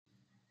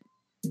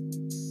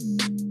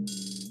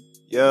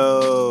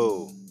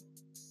Yo,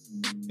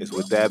 it's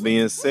with that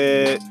being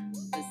said,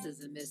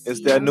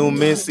 it's that new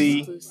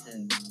Missy.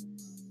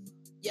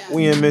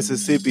 We in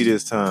Mississippi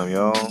this time,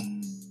 y'all.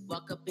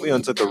 We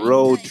done took a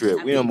road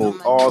trip. We done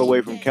moved all the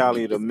way from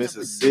Cali to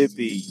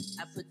Mississippi.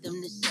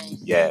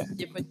 Yeah.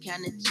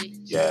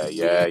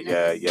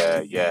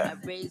 Yeah.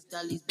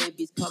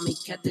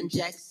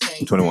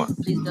 21.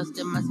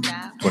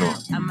 21.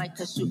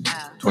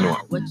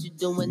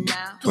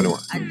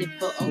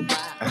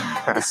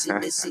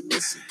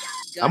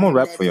 I'm gonna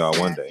rap for y'all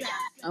one day.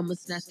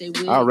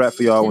 I'll rap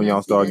for y'all when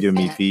y'all start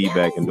giving me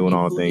feedback and doing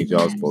all the things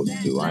y'all supposed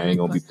to do. I ain't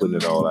gonna be putting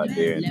it all out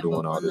there and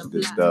doing all this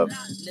good stuff.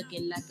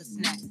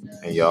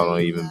 And y'all don't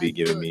even be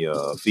giving me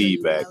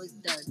feedback.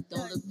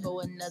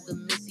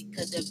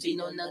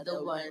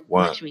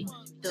 One.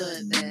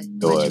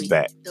 Throw it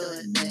back.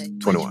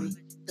 21.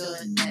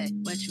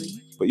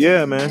 But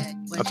yeah,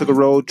 man, I took a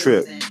road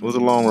trip. It was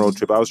a long road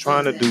trip. I was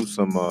trying to do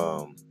some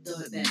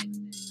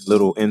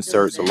little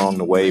inserts along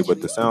the way,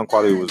 but the sound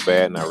quality was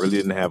bad, and I really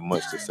didn't have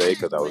much to say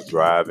because I was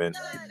driving.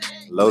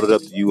 Loaded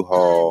up the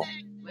U-Haul,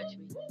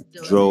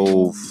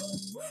 drove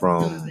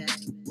from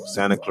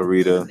Santa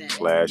Clarita /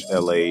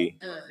 LA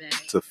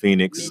to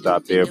Phoenix,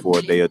 stopped there for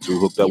a day or two,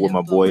 hooked up with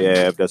my boy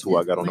Av. That's who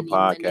I got on the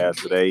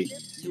podcast today.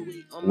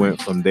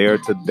 Went from there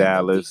to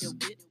Dallas,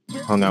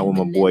 hung out with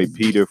my boy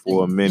Peter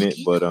for a minute,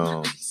 but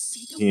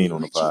he ain't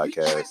on the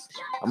podcast.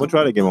 I'm gonna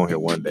try to get him on here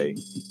one day,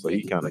 but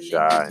he kind of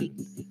shy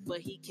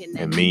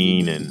and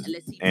mean and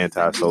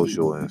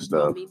antisocial and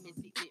stuff.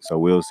 So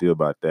we'll see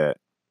about that.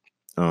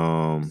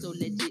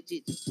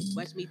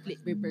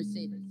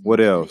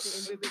 What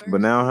else? But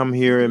now I'm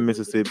here in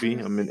Mississippi.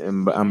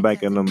 I'm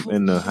back in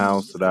the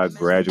house that I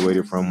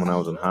graduated from when I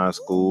was in high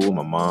school.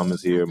 My mom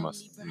is here. My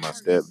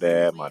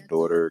stepdad, my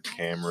daughter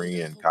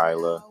Camry and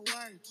Kyla.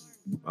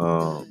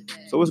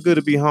 So it's good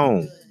to be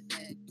home.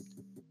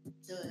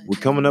 We're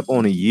coming up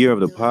on a year of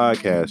the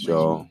podcast,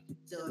 y'all.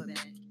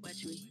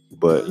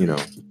 But you know,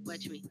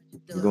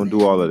 we're gonna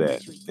do all of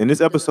that. In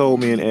this episode,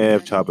 me and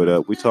Av chop it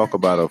up. We talk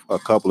about a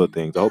couple of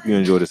things. I hope you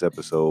enjoy this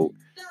episode.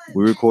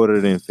 We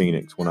recorded it in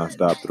Phoenix when I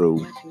stopped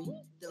through.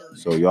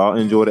 So y'all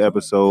enjoy the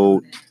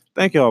episode.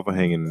 Thank y'all for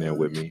hanging in there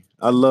with me.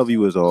 I love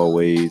you as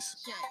always.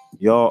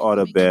 Y'all are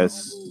the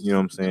best. You know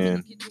what I'm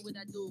saying?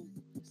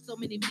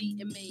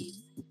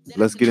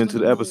 Let's get into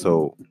the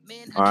episode.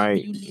 All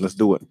right, let's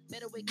do it.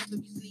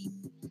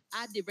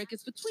 I did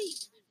records for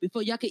tweet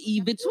before y'all could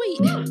even tweet.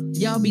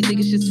 Y'all be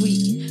thinking shit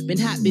sweet. Been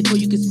hot before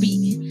you could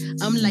speak.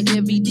 I'm like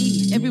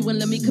MVD. Everyone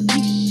let me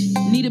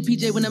capiche. Need a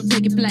PJ when I'm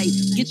taking flight.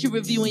 Get your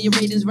review and your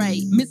ratings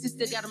right. Missy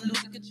still got them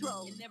losing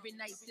control. And every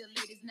night still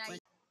late as night.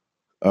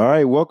 All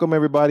right, welcome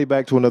everybody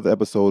back to another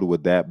episode.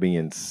 With that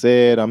being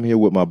said, I'm here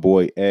with my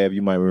boy Ev.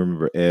 You might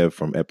remember Ev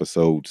from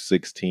episode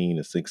 16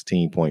 to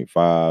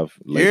 16.5.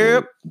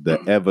 Yep. The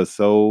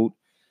episode.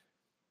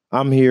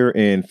 I'm here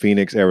in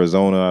Phoenix,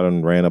 Arizona. I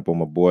done ran up on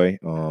my boy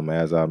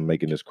as I'm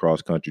making this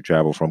cross-country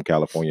travel from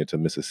California to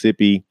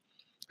Mississippi.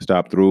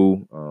 Stopped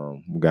through.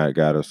 We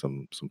got us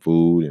some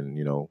food and,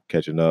 you know,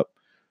 catching up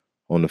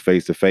on the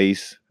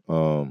face-to-face.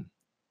 Tell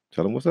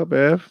them what's up,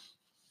 Ev.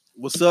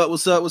 What's up?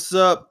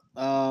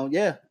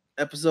 Yeah,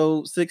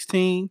 episode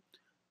 16.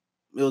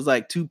 It was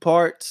like 2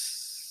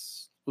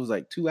 parts. It was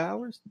like 2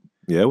 hours.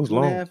 Yeah, it was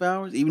long. 2.5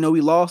 hours. Even though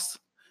we lost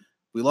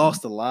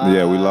a lot.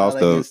 Yeah, we lost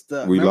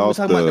we lost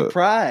about the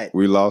pride.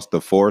 We lost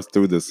the 4th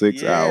through the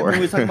 6th hour. We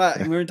were talking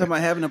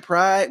about having a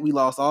pride. We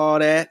lost all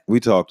that. We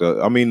talked.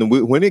 I mean,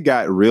 when it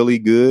got really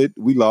good,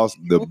 we lost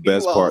the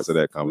best parts of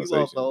that conversation.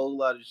 We lost a whole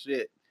lot of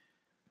shit,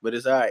 but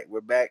it's all right.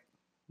 We're back.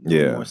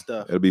 Yeah, more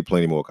stuff. It'll be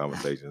plenty more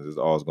conversations. It's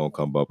always gonna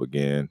come up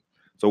again.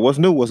 So what's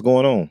new? What's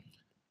going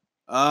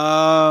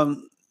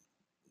on?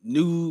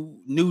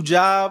 New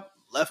job.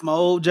 Left my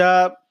old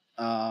job.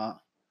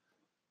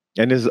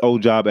 And this is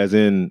old job as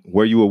in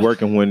where you were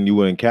working when you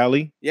were in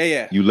Cali?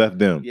 Yeah. You left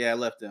them? Yeah, I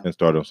left them. And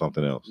started on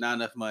something else? Not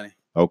enough money.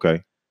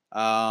 Okay.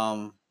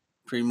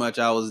 Pretty much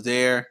I was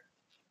there.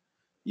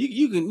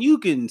 You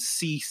can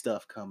see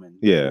stuff coming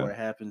before it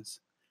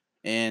happens.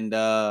 And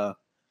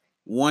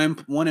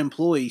one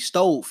employee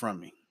stole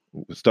from me.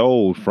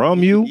 Stole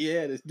from you?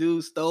 Yeah, this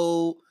dude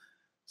stole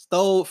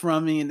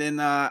from me, and then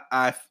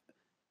I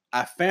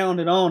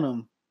found it on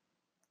him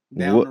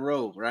down the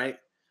road, right?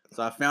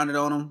 So I found it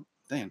on him.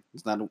 Damn,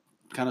 it's not the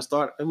kind of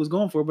start it was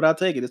going for, but I'll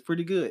take it. It's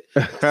pretty good.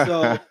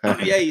 So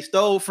yeah, he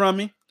stole from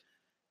me,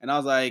 and I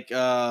was like,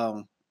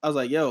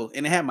 yo,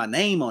 and it had my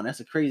name on it. That's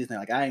the crazy thing.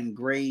 Like I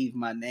engraved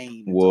my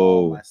name into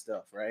all my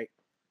stuff, right?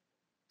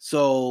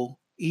 So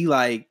he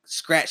like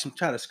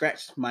try to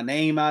scratch my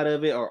name out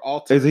of it or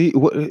alter. Is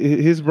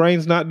his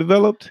brain's not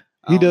developed?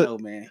 I don't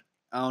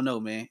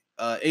know, man.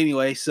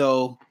 Anyway,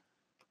 so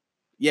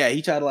yeah,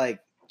 he tried to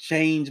like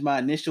change my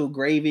initial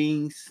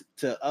engravings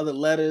to other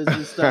letters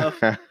and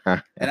stuff.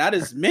 And I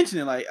just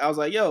mentioned it like I was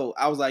like, yo,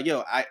 I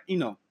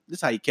this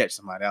is how you catch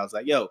somebody. I was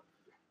like, yo,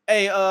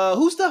 hey,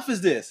 whose stuff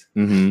is this?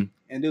 Mm-hmm.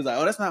 And dude was like,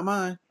 oh, that's not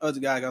mine. Oh, the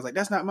guy, I was like,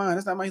 that's not mine.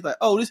 He's like,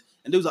 oh, this.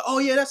 And dude was like, oh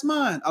yeah, that's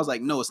mine. I was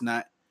like, no, it's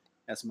not.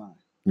 That's mine.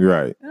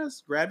 Right.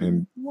 Just grab it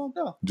and walked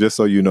off. Just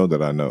so you know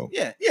that I know.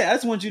 Yeah. I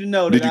just want you to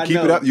know that Did you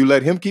keep it out? You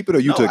let him keep it, or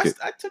you took it?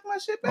 I took my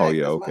shit back. Oh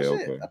yeah, That's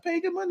okay. I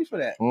paid good money for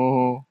that.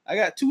 Uh-huh. I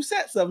got 2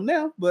 sets of them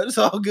now, but it's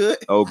all good.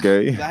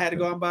 Okay. I had to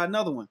go out and buy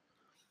another one.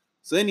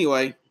 So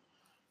anyway,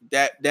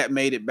 that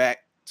made it back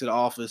to the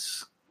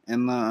office,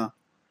 and I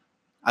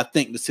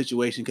think the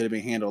situation could have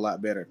been handled a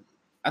lot better.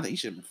 I think he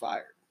should have been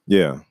fired.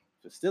 Yeah.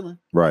 For stealing.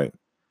 Right.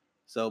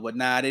 So, but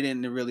they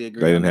didn't really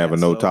agree. They didn't have a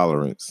no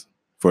tolerance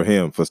for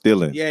him for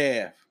stealing.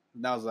 Yeah.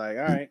 And I was like,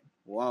 all right,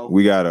 well,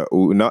 we got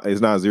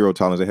it's not 0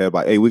 tolerance. They had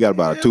about, hey, we got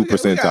about a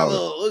 2%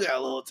 tolerance. We got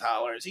a little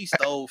tolerance. He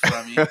stole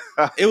from you.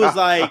 It was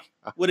like,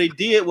 what they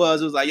did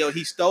was, it was like, yo,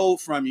 he stole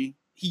from you.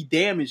 He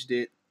damaged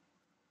it.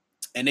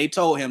 And they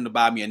told him to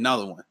buy me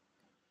another one.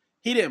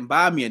 He didn't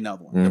buy me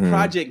another one. Mm-hmm. The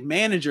project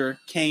manager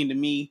came to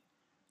me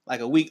like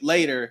a week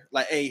later,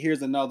 like, hey,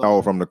 here's another one.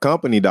 Oh, from the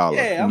company dollar.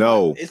 Yeah,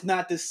 no. Like, it's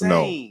not the same.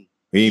 No.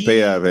 He ain't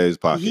pay out of his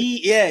pocket.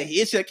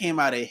 It should have came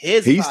out of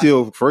his He's pocket.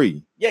 still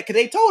free. Yeah, because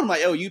they told him,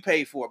 like, oh, you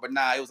paid for it. But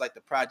it was like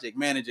the project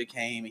manager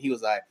came and he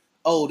was like,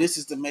 oh, this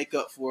is to make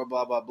up for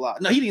blah, blah, blah.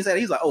 No, he didn't say that.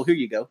 He's like, oh, here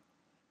you go.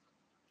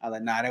 I was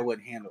like, nah, that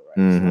wasn't handled right.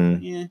 Mm-hmm. So like,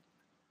 yeah,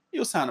 it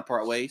was time to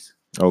part ways.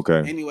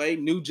 Okay. Anyway,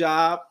 new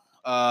job.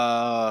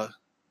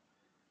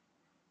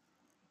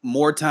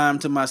 More time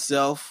to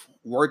myself,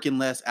 working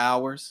less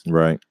hours.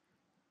 Right.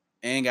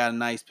 And got a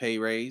nice pay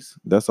raise.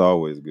 That's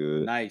always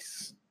good.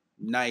 Nice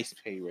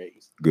pay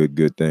raise.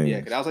 Good thing. Yeah,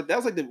 because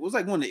it was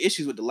like one of the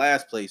issues with the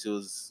last place.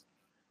 It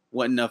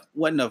wasn't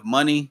enough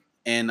money,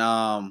 and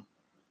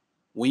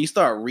when you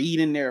start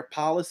reading their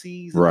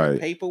policies, and their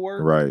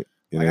paperwork, right,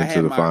 and like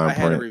I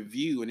had a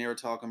review, and they were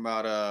talking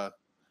about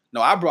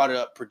I brought it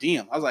up per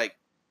diem. I was like,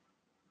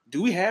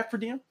 do we have per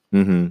diem?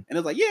 Mm-hmm. And it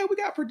was like, yeah, we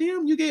got per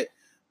diem. You get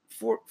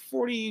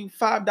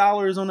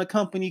 $45 on a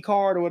company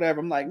card or whatever.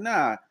 I'm like,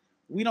 nah,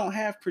 we don't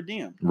have per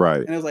diem. Right.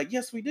 And it was like,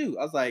 yes, we do.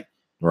 I was like,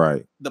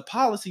 right. The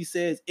policy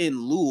says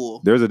in lieu.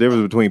 There's a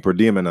difference between per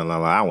diem and an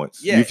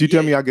allowance. Yeah, if you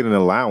tell me I get an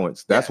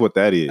allowance, that's what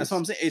that is. That's what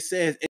I'm saying. It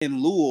says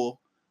in lieu.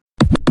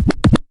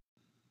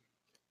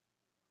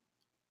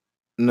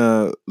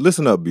 Now,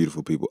 listen up,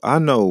 beautiful people. I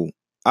know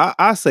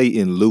I say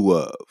in lieu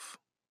of.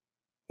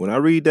 When I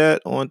read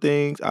that on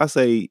things, I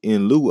say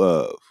in lieu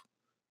of.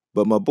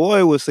 But my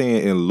boy was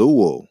saying in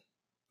lieu.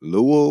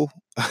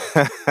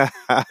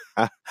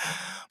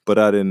 But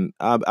I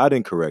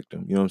didn't correct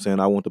him. You know what I'm saying?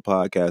 I want the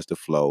podcast to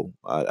flow.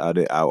 I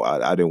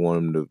didn't want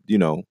him to,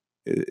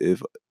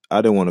 if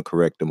I didn't want to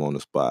correct him on the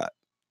spot.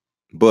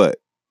 But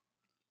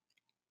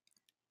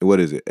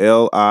what is it?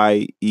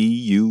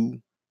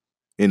 LIEU,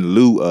 in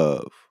lieu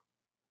of.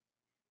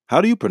 How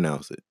do you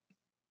pronounce it?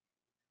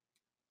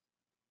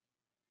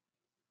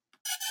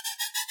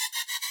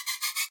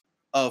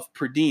 Of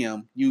per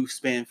diem, you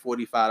spend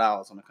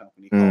 $45 on a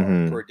company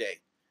card per day.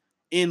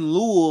 In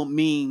lieu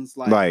means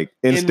like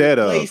instead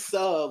in of place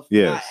of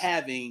not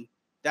having.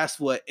 That's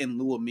what in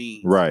lieu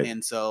means, right?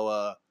 And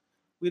so,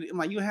 I'm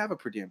like, you have a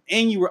per diem,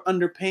 and you were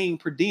underpaying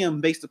per diem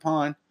based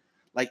upon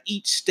like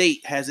each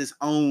state has its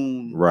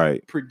own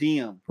per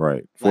diem,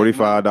 right?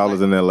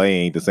 $45 in LA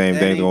ain't the same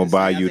thing gonna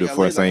buy you the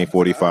same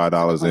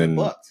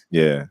 $45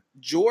 in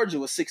Georgia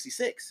was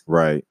 66,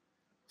 right?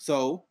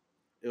 So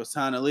it was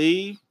time to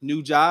leave.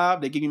 New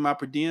job, they give me my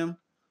per diem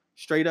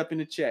straight up in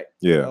the check.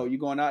 Yeah. Oh, you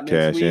going out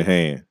next week? Cash in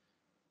hand.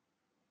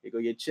 You go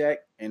get check,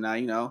 and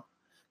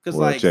because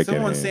like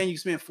someone saying you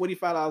spend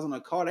 $45 on a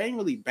card, they ain't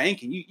really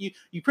banking.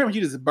 You pretty much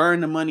you just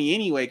burn the money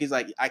anyway. Because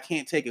like I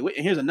can't take it. And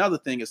here's another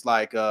thing: it's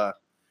like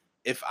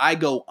if I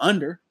go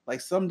under, like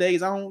some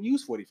days I don't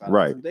use $45.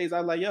 Right. Some days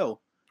I'm like,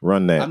 yo,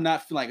 run that. I'm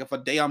not feeling like if a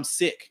day I'm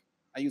sick,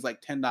 I use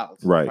like $10.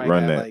 Right,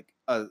 run that. Like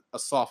a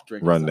soft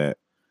drink. Run that.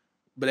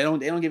 But they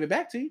don't give it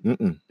back to you.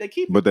 Mm-mm. They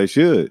keep it. But they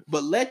should.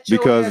 But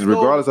because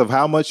regardless of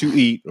how much you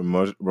eat,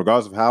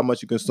 regardless of how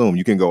much you consume,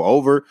 you can go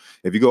over.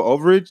 If you go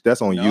overage,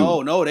 that's on you.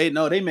 No,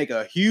 they make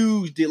a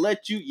huge deal.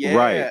 Let you,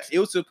 right. It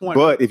was to the point.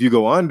 But if you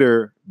go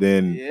under,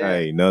 then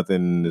hey,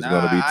 nothing is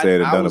going to be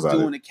said and done about it. I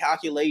was doing the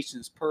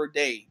calculations per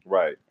day,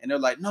 right? And they're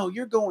like, "No,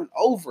 you're going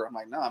over." I'm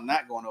like, "No, I'm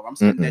not going over. I'm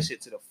spending that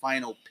shit to the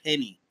final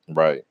penny."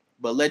 Right.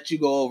 But let you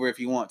go over if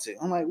you want to.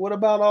 I'm like, "What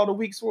about all the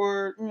weeks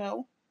where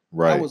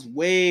Right. I was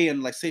way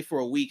and like say for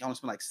a week, I want to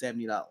spend like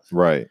 $70.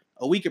 Right.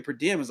 A week of per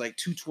diem is like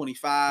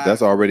 $225.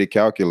 That's already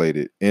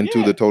calculated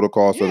into the total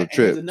cost of the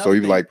trip. So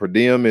you like per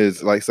diem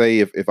is like say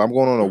if I'm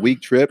going on a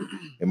week trip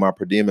and my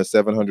per diem is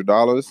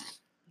 $700,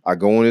 I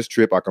go on this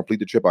trip, I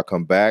complete the trip, I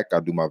come back, I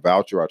do my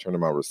voucher, I turn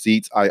in my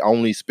receipts. I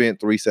only spent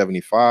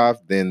 $375.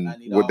 Then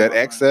with that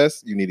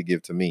excess, you need to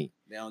give to me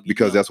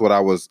because that's what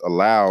I was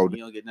allowed.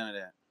 You don't get none of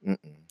that.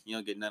 You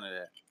don't get none of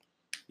that.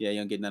 Yeah,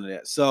 you don't get none of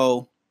that.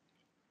 So.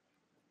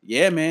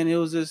 Yeah, man, it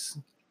was just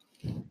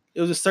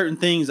certain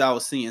things I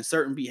was seeing,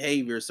 certain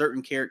behavior,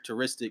 certain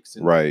characteristics.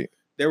 And right.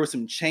 There were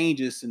some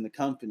changes in the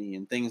company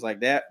and things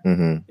like that.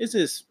 Mm-hmm. It's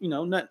just,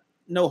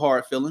 no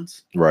hard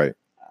feelings. Right.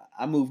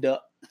 I moved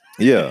up.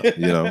 Yeah,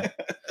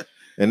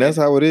 And that's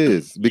how it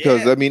is.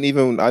 Because I mean,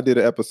 even I did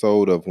an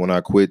episode of when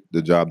I quit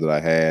the job that I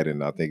had,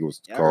 and I think it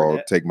was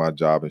called "Take My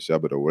Job and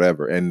Shove It" or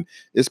whatever. And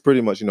it's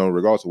pretty much,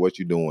 regardless of what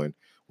you're doing,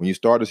 when you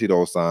start to see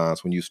those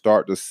signs, when you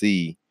start to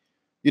see,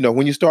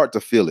 when you start to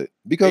feel it,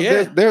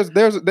 because there's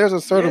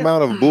a certain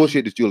amount of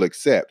bullshit that you'll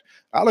accept.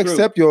 I'll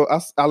accept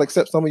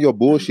some of your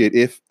bullshit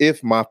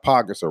if my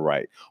pockets are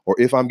right, or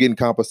if I'm getting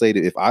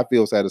compensated, if I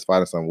feel satisfied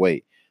in some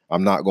way.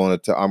 I'm not going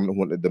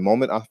to the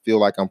moment I feel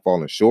like I'm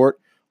falling short,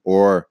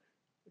 or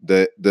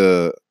the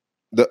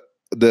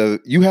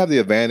you have the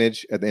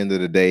advantage at the end of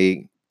the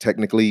day,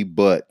 technically,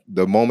 but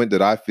the moment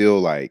that I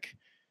feel like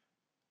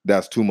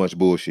that's too much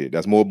bullshit,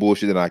 that's more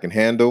bullshit than I can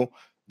handle,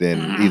 then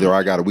either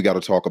we got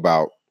to talk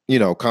about,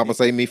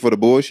 compensate me for the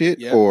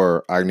bullshit,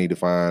 or I need to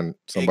find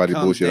somebody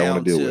bullshit I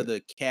want to deal with.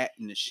 The cat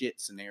and the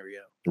shit scenario.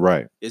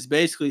 Right. It's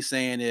basically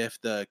saying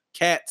if the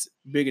cat's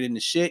bigger than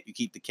the shit, you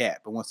keep the cat.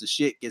 But once the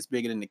shit gets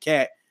bigger than the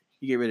cat,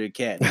 you get rid of the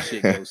cat and the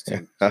shit goes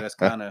too. So that's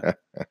kind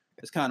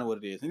of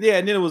what it is. And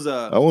then it was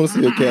I want to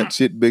see a cat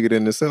shit bigger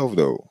than itself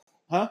though.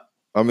 Huh?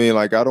 I mean,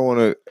 like, I don't want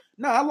to.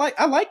 No,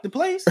 I like the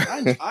place.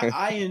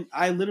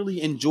 I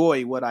literally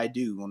enjoy what I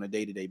do on a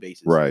day-to-day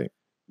basis. Right.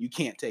 You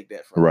can't take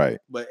that from me.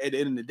 But at the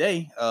end of the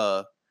day,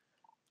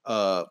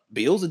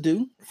 bills are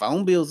due,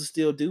 phone bills are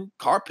still due,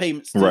 car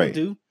payments still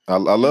due. I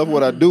love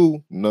what I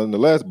do,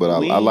 nonetheless, but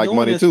I like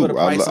money too.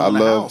 I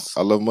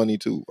love money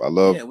too.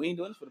 We ain't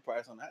doing this for the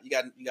price on that. You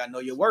got to know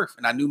your worth,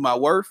 and I knew my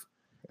worth.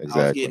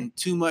 Exactly. I was getting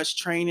too much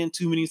training,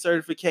 too many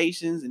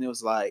certifications, and it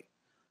was like,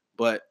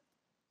 but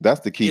that's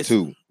the key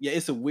too. Yeah,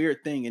 it's a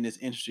weird thing in this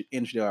industry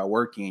that I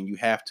work in. You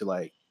have to,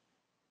 like,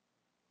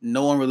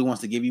 no one really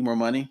wants to give you more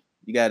money.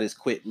 You got to just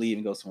quit, leave,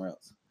 and go somewhere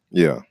else.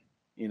 Yeah.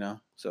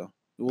 So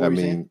I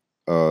mean,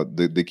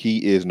 the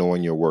key is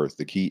knowing your worth.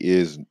 The key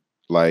is,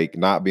 like,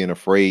 not being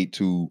afraid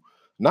to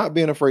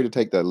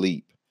take that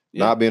leap,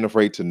 not being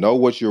afraid to know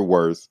what you're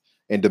worth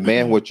and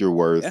demand what you're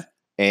worth,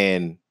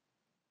 and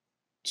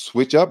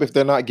switch up if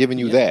they're not giving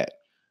you that.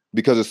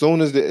 Because as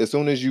soon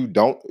as you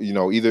don't,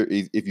 either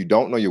if you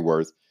don't know your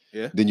worth,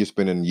 then you're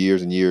spending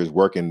years and years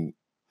working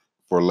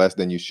for less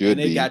than you should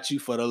be. And they got you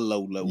for the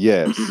low.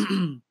 Yes.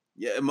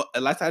 Yeah,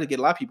 and that's how to get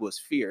a lot of people is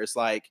fear. It's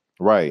like,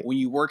 right, when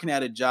you're working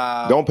at a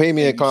job, don't pay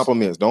me in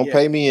compliments. Don't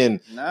pay me in.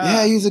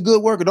 He's a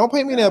good worker. Don't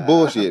pay me in that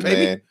bullshit,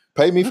 man.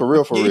 Pay me for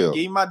real, real.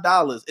 Give me my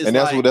dollars. And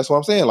that's what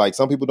I'm saying. Like,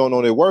 some people don't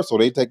know their worth, so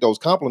they take those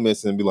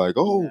compliments and be like,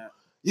 "Oh,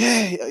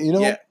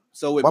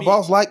 So my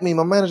boss like me,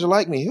 my manager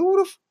like me.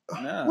 Who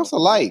the what's a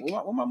like?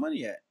 Where my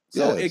money at?"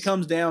 So it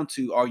comes down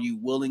to: are you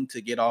willing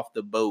to get off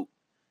the boat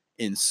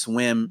and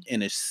swim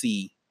in a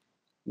sea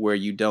where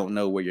you don't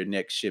know where your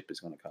next ship is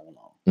going to come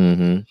along?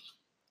 Mm-hmm.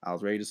 I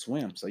was ready to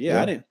swim. So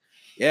I didn't.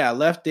 Yeah, I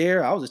left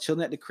there. I was just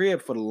chilling at the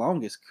crib for the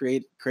longest.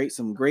 Create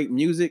some great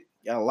music.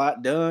 Got a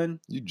lot done.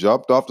 You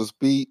jumped off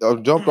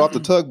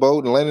the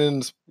tugboat and landed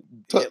in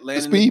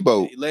the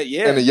speedboat. And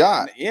a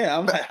yacht. Yeah,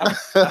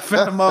 I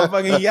found a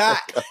motherfucking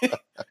yacht,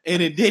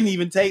 and it didn't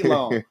even take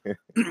long.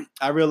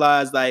 I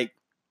realized like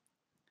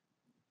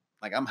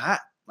I'm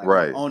hot. Like,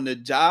 right. On the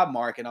job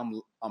market,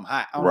 I'm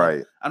hot.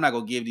 I'm not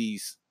gonna give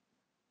these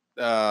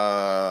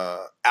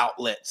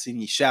outlets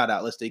any shout out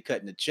unless they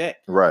cutting the check.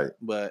 Right.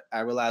 But I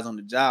realized on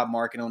the job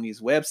market on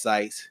these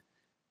websites,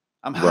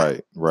 I'm hot.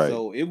 Right.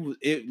 So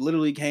it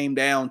literally came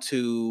down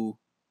to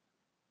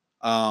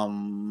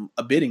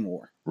a bidding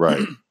war.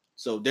 Right.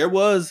 So there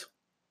was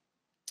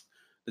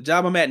the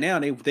job I'm at now,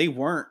 they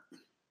weren't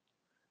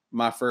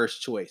my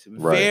first choice.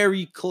 Right.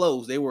 Very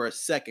close. They were a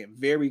second,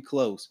 very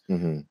close.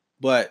 Mm-hmm.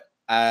 But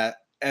at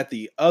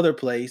the other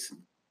place,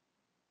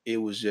 it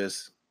was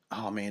just,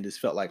 oh man, this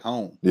felt like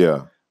home.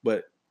 Yeah.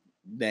 But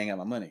they ain't got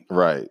my money.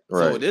 Right.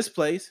 So with this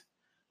place,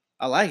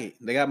 I like it.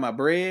 They got my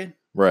bread.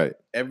 Right.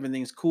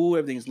 Everything's cool.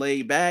 Everything's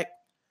laid back.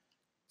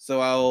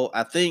 So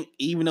I think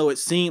even though it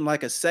seemed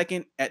like a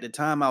second at the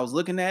time I was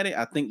looking at it,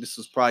 I think this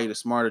was probably the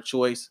smarter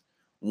choice.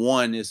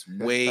 One is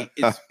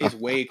it's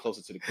way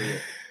closer to the crib.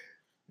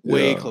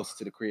 Way closer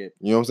to the crib.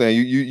 You know what I'm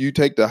saying? You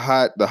take the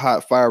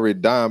hot fiery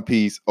dime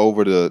piece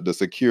over the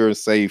secure and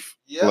safe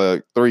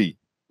 3.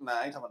 Nah,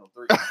 I ain't talking about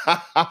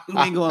no 3.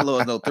 We ain't going low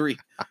as no 3.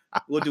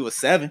 We'll do a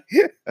 7.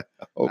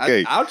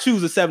 Okay. I'll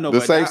choose a 7 over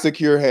the safe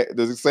secure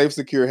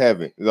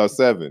heaven. A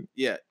 7.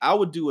 Yeah, I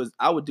would do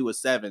a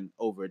 7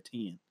 over a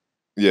 10.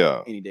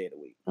 Yeah. Any day of the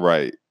week.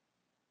 Right.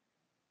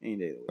 Any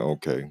day of the week.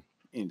 Okay.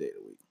 Any day of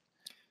the week.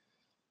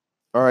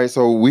 All right,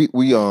 so we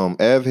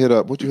Ev hit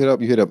up. What you hit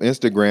up? You hit up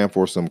Instagram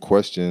for some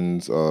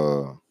questions.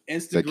 Instagram,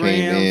 that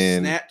came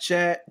in.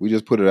 Snapchat. We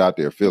just put it out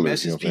there,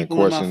 fillers. You know what I'm saying?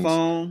 Questions. On my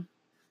phone.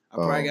 I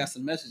probably got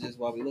some messages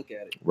while we look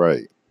at it.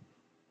 Right.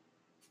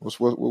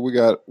 What we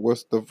got?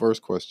 What's the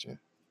first question?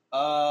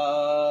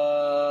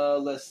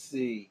 Let's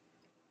see.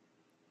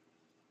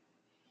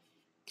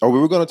 Oh, we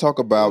were going to talk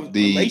about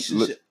the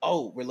relationship.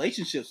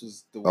 Relationships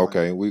was the one.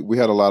 Okay, we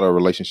had a lot of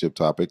relationship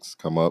topics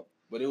come up.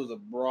 But it was a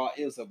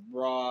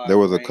broad. There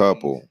was a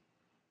couple.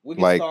 We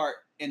can start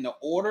in the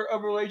order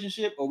of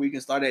relationship, or we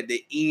can start at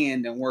the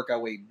end and work our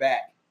way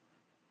back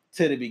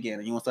to the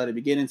beginning. You want to start at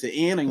the beginning to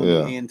end, or you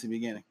want to end to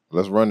beginning?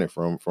 Let's run it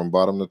from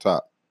bottom to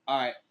top. All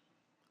right.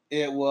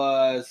 It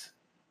was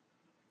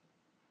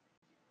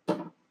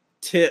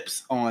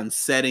tips on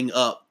setting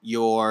up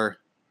your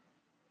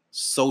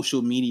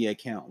social media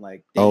account,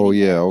 like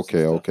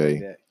okay. like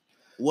that.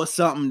 What's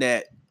something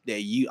that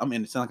you? I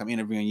mean, it sounds like I'm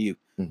interviewing you.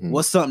 Mm-hmm.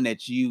 What's something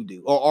that you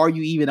do, or are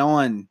you even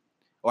on,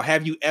 or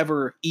have you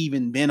ever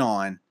even been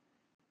on?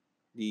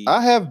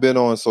 I have been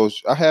on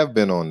social. I have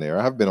been on there.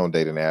 I have been on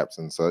dating apps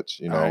and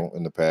such,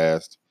 in the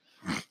past.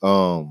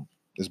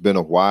 It's been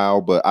a while,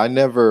 but I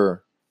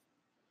never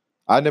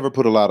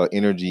put a lot of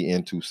energy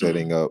into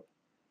setting up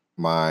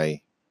my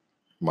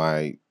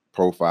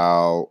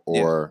profile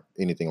or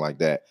anything like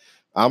that.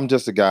 I'm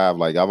just a guy of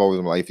like, I've always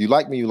been like, if you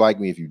like me, you like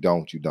me. If you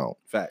don't, you don't.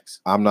 Facts.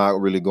 I'm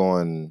not really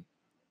going.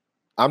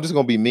 I'm just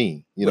gonna be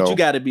me. But you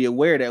got to be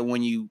aware that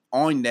when you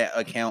on that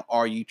account,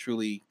 are you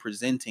truly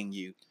presenting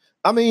you?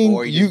 I mean,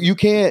 you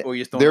can't. Or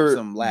you're throwing up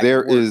some lack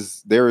there of work.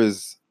 there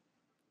is.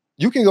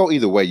 You can go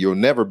either way. You'll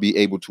never be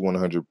able to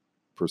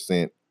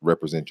 100%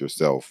 represent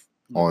yourself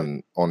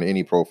on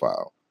any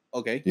profile.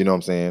 Okay. You know what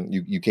I'm saying?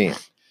 You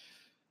can't.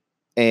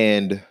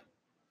 And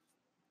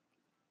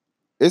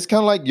it's kind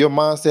of like your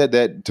mindset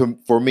that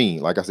for me,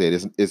 like I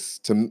said,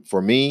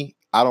 for me,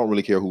 I don't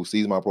really care who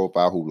sees my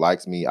profile, who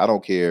likes me. I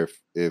don't care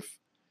if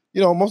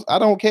I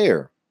don't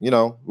care.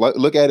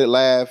 Look at it,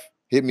 laugh,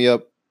 hit me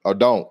up, or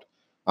don't.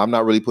 I'm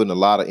not really putting a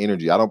lot of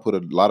energy. I don't put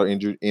a lot of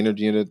energy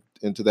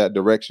into that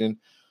direction.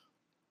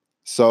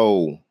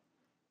 So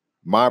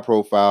my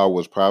profile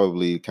was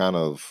probably kind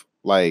of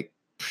like,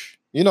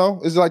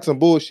 it's like some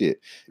bullshit.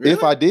 Really?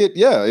 If I did,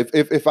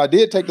 if I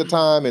did take the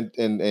time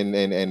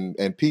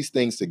and piece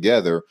things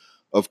together,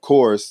 of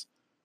course,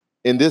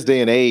 in this day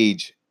and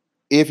age,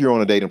 if you're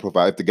on a dating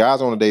profile, if the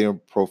guys are on a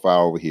dating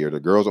profile over here, the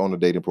girls are on a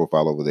dating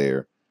profile over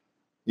there,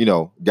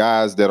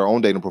 guys that are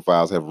on dating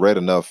profiles have read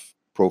enough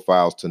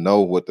profiles to know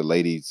what the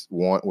ladies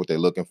want, what they're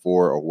looking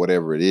for, or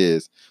whatever it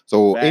is.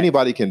 So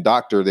anybody can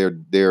doctor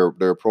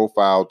their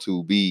profile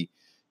to be,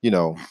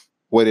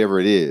 whatever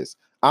it is.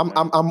 I'm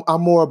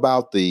more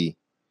about the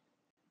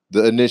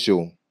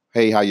initial,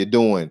 hey, how you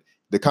doing?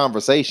 The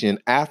conversation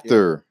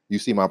after you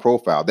see my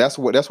profile. That's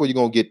where you're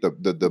gonna get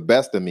the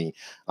best of me.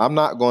 I'm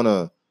not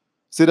gonna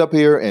sit up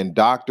here and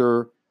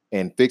doctor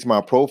and fix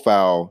my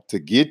profile to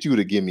get you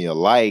to give me a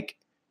like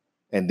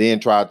and then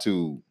try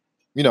to,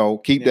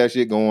 keep that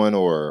shit going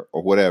or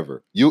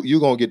whatever. You're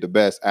gonna get the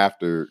best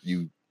after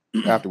we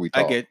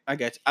talk. I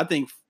get you. I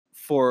think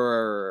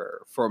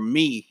for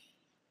me,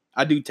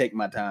 I do take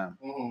my time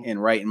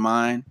and write in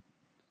mine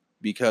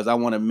because I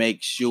want to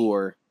make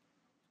sure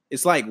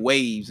it's like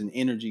waves and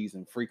energies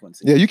and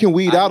frequencies. Yeah, you can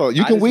weed out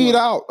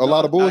a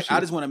lot of bullshit. I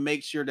just want to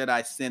make sure that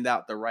I send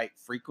out the right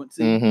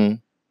frequency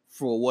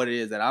for what it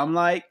is that I'm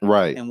like,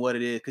 right, and what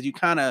it is, because you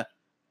kind of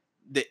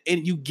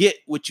and you get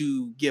what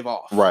you give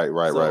off. Right.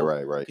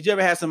 Could you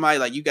ever have somebody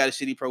like you got a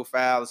shitty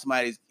profile and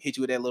somebody hit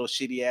you with that little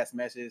shitty ass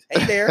message?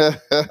 Hey there,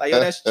 like, yo,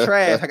 that's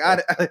trash. Like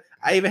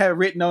I even have it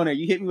written on there.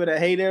 You hit me with a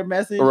hey there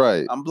message,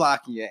 right? I'm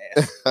blocking your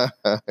ass.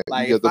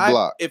 Like you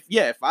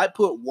if I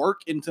put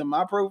work into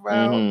my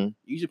profile,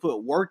 you should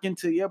put work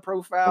into your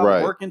profile,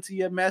 right, work into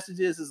your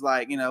messages. Is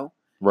like,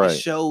 right. It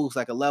shows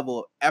like a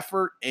level of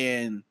effort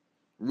and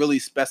really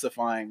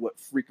specifying what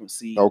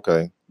frequency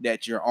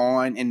that you're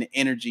on and the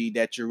energy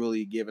that you're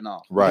really giving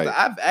off. Right. Because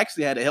I've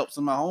actually had to help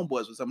some of my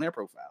homeboys with some of their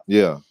profiles.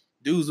 Yeah.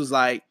 Dudes was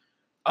like,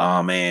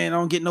 oh man, I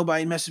don't get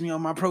nobody messaging me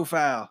on my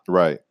profile.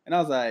 Right. And I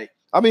was like,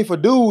 I mean, for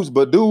dudes,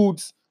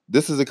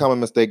 this is a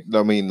common mistake.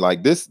 I mean,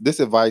 like this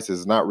advice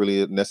is not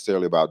really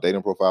necessarily about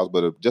dating profiles,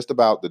 but just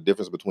about the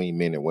difference between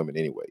men and women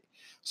anyway.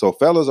 So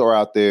fellas are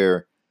out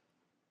there,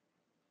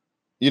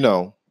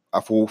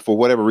 for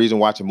whatever reason,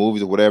 watching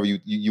movies or whatever,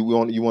 you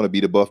want to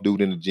be the buff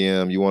dude in the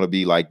gym. You want to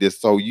be like this.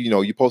 So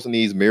you posting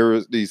these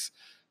mirrors, these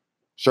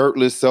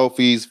shirtless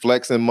selfies,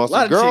 flexing muscles.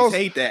 A lot of chicks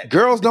hate that.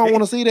 Girls don't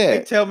want to see that.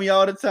 They tell me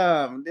all the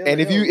time.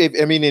 And like,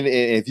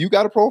 if you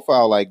got a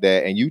profile like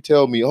that and you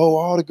tell me, oh,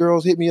 all the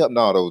girls hit me up,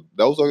 no,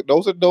 those are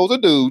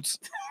dudes.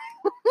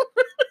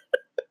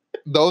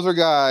 Those are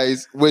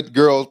guys with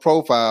girls'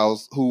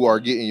 profiles who are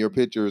getting your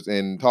pictures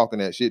and talking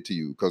that shit to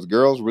you, because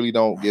girls really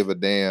don't give a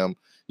damn.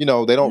 They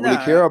don't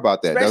really care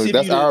about that.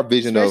 That's our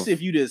vision of. Especially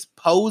if you just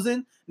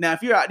posing. Now,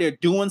 if you're out there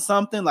doing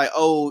something like,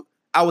 oh,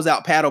 I was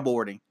out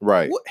paddleboarding.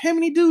 Right. How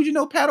many dudes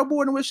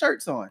paddleboarding with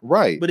shirts on?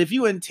 Right. But if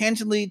you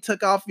intentionally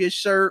took off your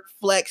shirt,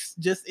 flex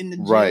just in the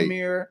gym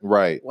mirror,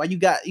 right? While you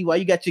got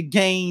your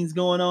gains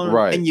going on,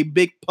 right, and your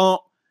big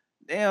pump,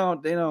 they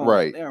don't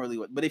really.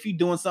 But if you're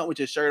doing something with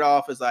your shirt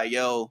off, it's like,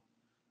 yo,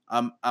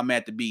 I'm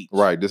at the beach.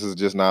 Right. This is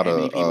just not How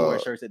many people wear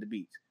shirts at the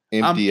beach?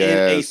 Empty I'm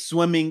ass. in a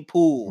swimming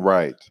pool.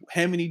 Right.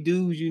 How many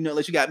dudes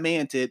unless you got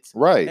man tits?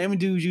 Right. How many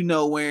dudes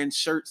wearing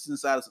shirts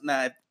inside of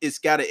it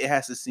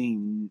has to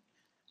seem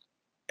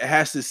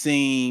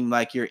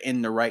like you're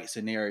in the right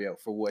scenario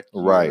for what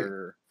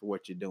you're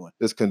doing.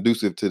 It's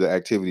conducive to the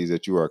activities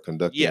that you are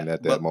conducting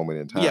at that moment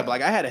in time. Yeah, but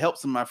like I had to help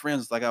some of my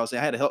friends. Like I was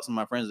saying, I had to help some of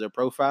my friends with their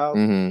profiles.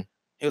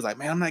 It was like,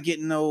 man, I'm not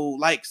getting no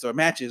likes or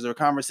matches or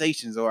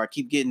conversations, or I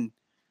keep getting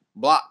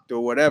blocked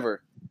or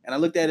whatever. And I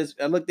looked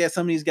at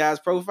some of these guys'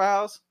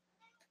 profiles.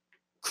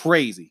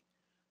 crazy.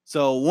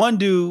 So one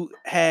dude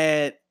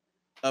had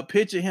a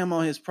picture of him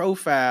on his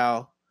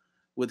profile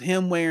with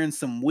him wearing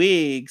some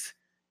wigs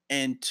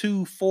and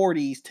 2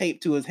 40s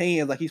taped to his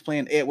hands like he's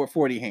playing Edward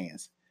 40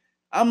 hands.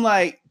 I'm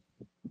like,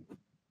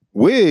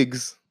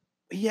 wigs.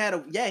 He had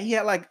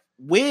like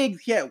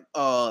wigs. He had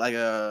like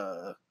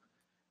a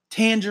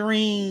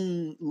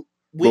tangerine wig.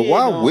 But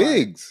why on.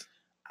 wigs?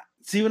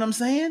 See what I'm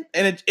saying?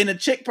 And a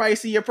chick probably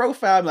see your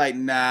profile, I'm like,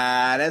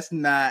 nah, that's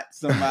not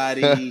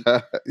somebody.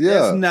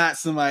 That's not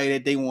somebody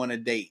that they want to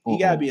date. You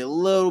gotta be a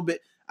little bit.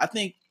 I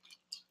think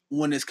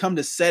when it's come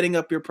to setting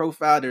up your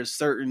profile, there's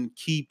certain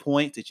key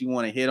points that you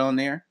want to hit on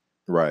there.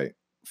 Right.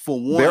 For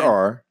one, there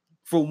are.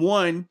 For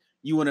one,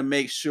 you want to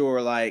make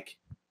sure like,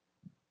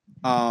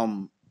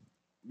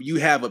 you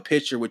have a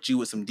picture with you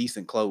with some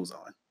decent clothes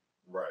on.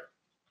 Right.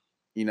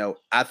 You know,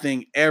 I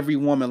think every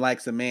woman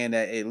likes a man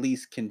that at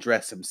least can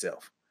dress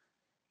himself.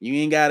 You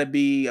ain't got to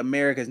be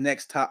America's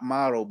Next Top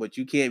Model, but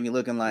you can't be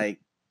looking like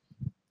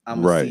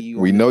I'm gonna see you.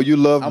 We know you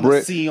love I'm Brett.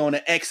 gonna see you on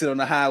the exit on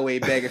the highway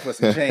begging for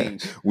some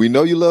change. We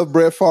know you love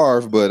Brett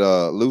Favre, but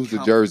lose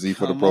the jersey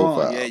for the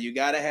profile. On. Yeah, you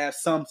gotta have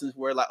something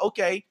where like,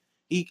 okay,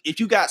 if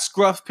you got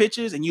scruff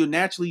pictures and you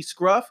naturally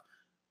scruff,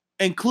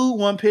 include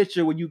one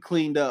picture when you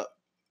cleaned up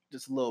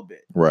just a little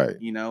bit. Right.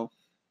 You know.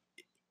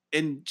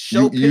 And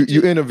show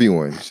you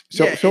interviewing.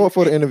 Show up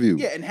for the interview.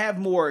 Yeah, and have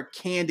more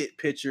candid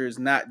pictures,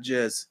 not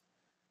just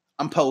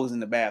I'm posing in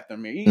the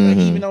bathroom here. Like,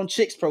 even on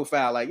chicks'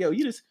 profile, like, yo,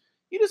 you just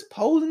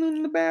posing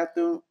in the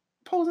bathroom.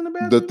 Posing in the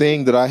bathroom. The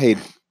thing that I hate,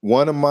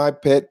 one of my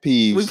pet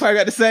peeves. We probably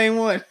got the same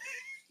one.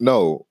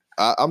 No,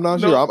 I'm not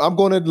sure. I'm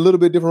going a little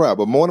bit different route,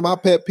 but one of my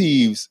pet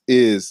peeves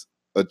is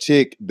a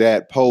chick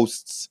that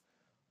posts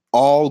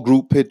all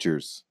group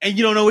pictures. And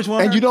you don't know which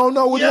one. And you don't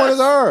know which one is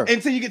her.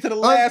 Until you get to the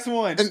last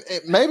one. And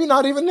maybe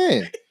not even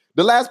then.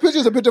 The last picture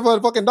is a picture of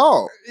a fucking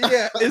dog.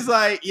 Yeah, it's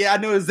like, yeah, I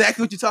know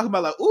exactly what you're talking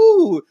about. Like,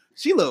 ooh,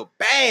 she look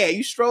bad.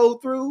 You stroll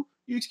through.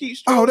 You keep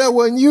strolling. Oh, that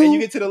wasn't you? And you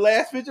get to the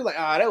last picture, like,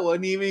 that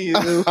wasn't even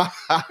you.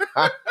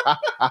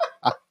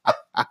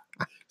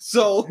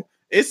 So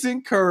it's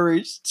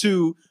encouraged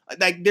to,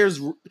 like,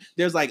 there's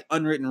like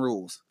unwritten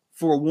rules.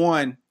 For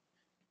one,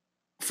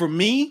 for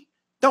me,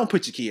 don't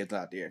put your kids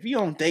out there. If you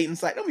on dating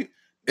site, don't be.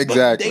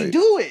 Exactly. They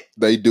do it.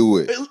 They do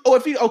it. Or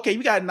if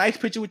you got a nice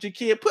picture with your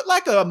kid, put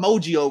like an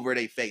emoji over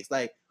their face.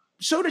 Like,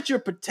 show that you're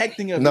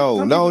protecting them.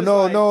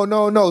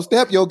 No.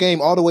 Step your game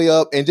all the way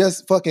up and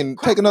just fucking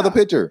take another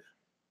picture.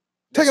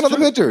 Take another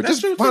picture.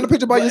 Just find a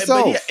picture by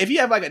yourself. But if you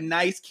have like a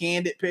nice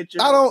candid picture.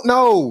 I don't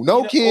know.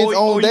 No kids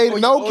on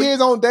dating. No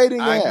kids on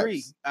dating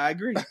apps. I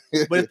agree.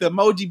 But if the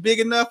emoji big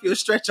enough, you'll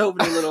stretch over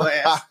their little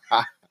ass.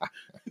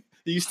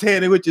 You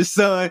standing with your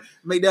son,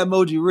 make that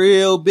emoji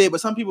real big.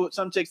 But some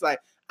chicks like,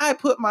 I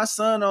put my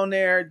son on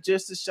there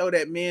just to show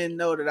that men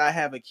know that I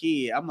have a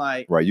kid. I'm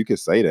like, right, you can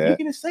say that. You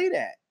can say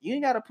that. You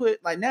ain't got to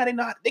put like now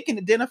they can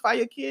identify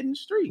your kid in the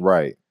street.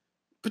 Right.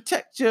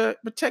 Protect your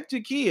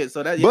kids.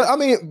 So that. But I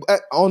mean,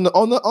 on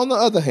the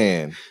other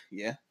hand,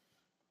 yeah,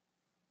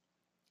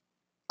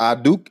 I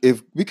do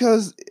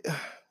because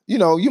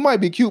you might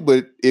be cute,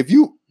 but if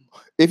you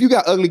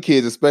got ugly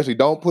kids, especially,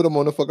 don't put them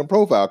on the fucking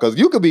profile because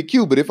you could be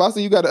cute, but if I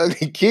see you got an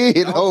ugly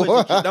kid,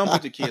 don't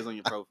put your kids on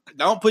your profile.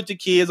 Don't put your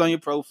kids on your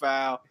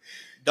profile.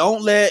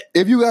 Don't let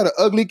if you got an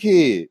ugly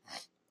kid,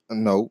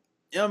 no.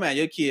 Man,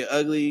 your kid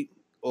ugly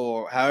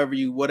or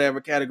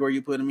whatever category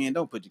you put them in.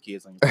 Don't put your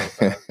kids on your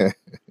profile.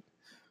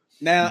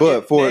 Now,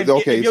 but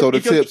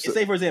the tips.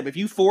 Say for example, if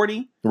you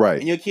 40, right,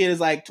 and your kid is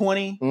like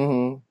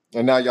 20.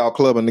 And now y'all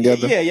clubbing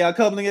together. Yeah, y'all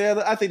clubbing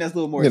together. I think that's a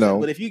little more.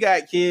 But if you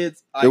got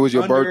kids, like it was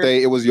your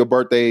birthday. It was your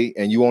birthday,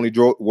 and you only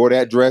wore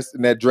that dress,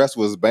 and that dress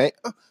was bank.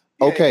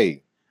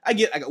 Okay, I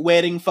get like a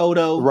wedding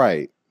photo.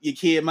 Right, your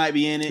kid might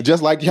be in it.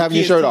 Just like having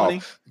your shirt 20.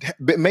 Off.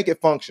 Make it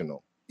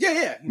functional.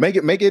 Yeah. Make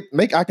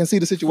it. I can see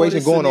the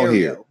situation going on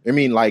here. I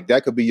mean, like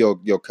that could be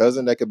your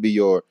cousin. That could be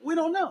your. We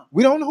don't know.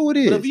 We don't know who it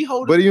is. But you know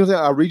what I'm saying?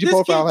 I read your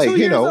profile.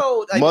 Hey,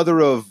 old, like, mother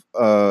of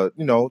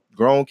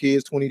grown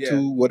kids,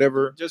 22,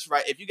 whatever. Just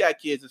write. If you got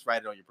kids, just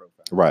write it on your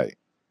profile. Right.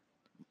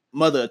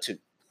 Mother of 2.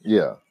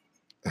 Yeah.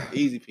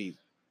 Easy peasy.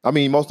 I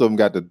mean, most of them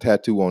got the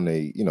tattoo on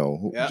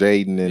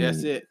Jaden and.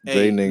 That's it.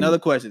 Hey, another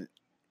question: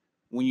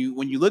 when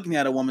you looking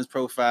at a woman's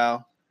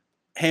profile.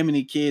 How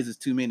many kids is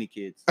too many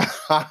kids?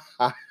 How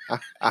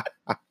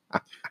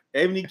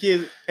many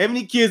kids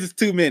is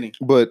too many?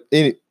 But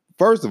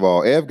first of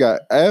all, Ev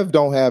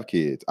don't have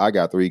kids. I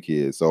got 3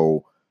 kids.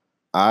 So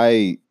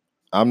I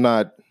don't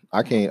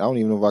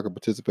even know if I can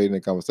participate in the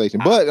conversation.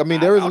 But I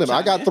mean, there is a limit.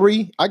 I got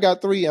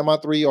 3, and my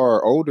 3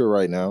 are older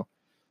right now.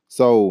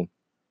 So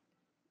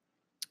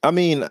I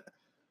mean,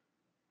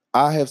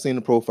 I have seen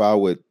the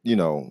profile with,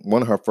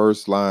 one of her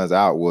first lines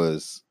out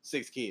was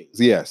 6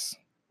 kids. Yes.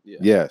 Yeah.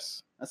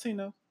 Yes. I seen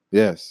those.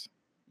 Yes.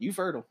 You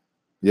fertile.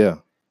 Yeah.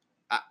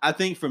 I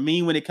think for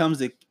me, when it comes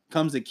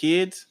to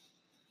kids,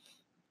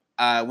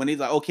 when he's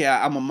like, okay,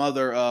 I'm a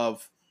mother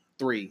of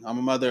 3, I'm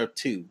a mother of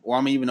 2, or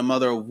I'm even a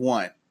mother of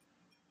 1,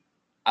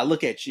 I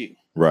look at you.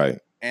 Right.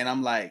 And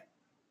I'm like,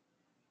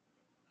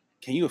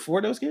 can you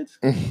afford those kids?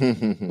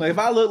 Like if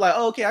I look like,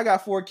 oh, okay, I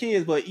got 4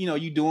 kids, but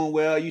you doing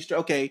well,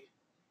 okay,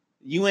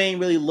 you ain't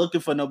really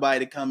looking for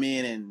nobody to come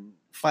in and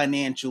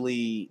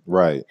financially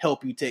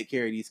help you take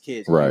care of these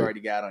kids. You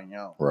already got on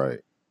your own. Right.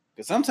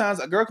 Because sometimes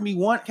a girl can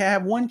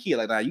have 1 kid.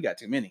 Like, nah, you got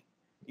too many.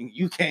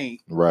 You can't.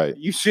 Right.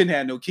 You shouldn't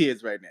have no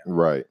kids right now.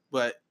 Right.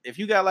 But if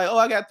you got like, oh,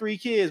 I got 3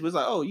 kids, but it's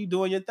like, oh, you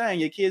doing your thing.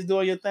 Your kids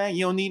doing your thing.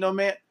 You don't need no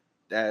man.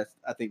 I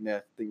think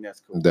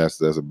that's cool.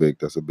 That's a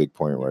big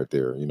point right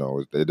there.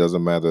 It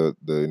doesn't matter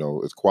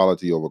it's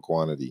quality over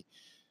quantity.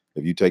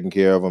 If you taking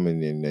care of them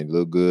and they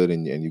look good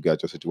and you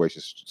got your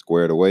situation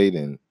squared away,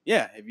 then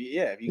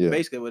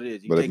basically what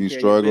it is. But if you're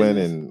struggling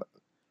and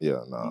you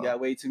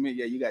got way too many.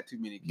 Yeah, you got too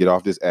many kids. Get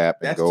off this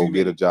app and go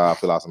get a job,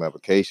 fill out some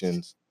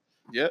applications.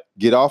 Yep.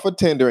 Get off of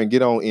Tinder and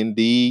get on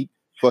Indeed,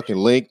 fucking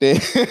LinkedIn.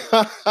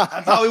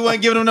 I thought we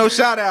wasn't giving them no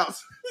shout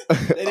outs.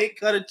 They didn't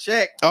cut a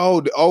check.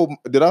 Oh,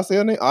 did I say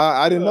a name?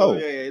 I didn't know.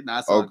 Yeah.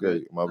 Nah, okay,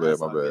 good. My bad.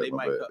 They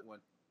might cut one.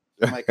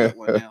 They might cut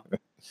one now.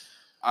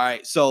 All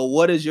right. So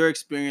what has your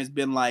experience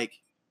been like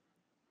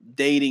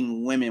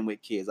dating women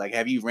with kids? Like,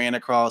 have you ran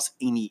across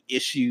any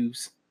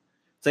issues?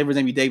 Say, for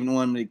example, you dating a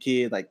woman with a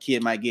kid, like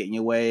kid might get in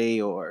your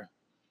way, or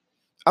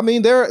I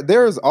mean,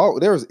 there's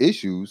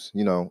issues,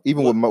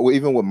 even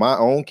with my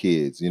own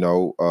kids,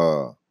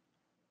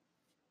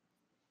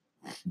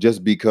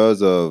 just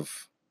because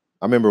of,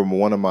 I remember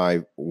when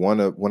I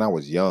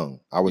was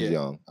young, I was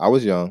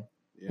young,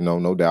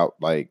 no doubt,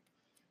 like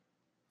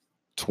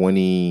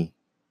 22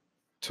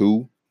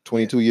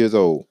 years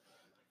old.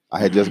 I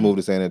had just moved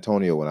to San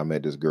Antonio when I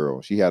met this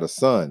girl. She had a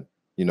son,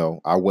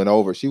 I went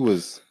over, she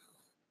was,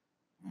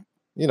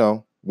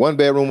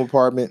 1-bedroom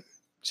apartment.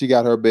 She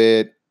got her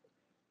bed.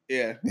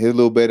 Yeah. His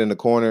little bed in the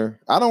corner.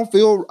 I don't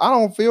feel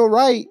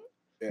right,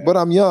 but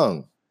I'm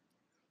young.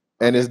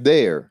 And it's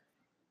there.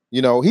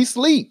 He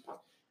sleep.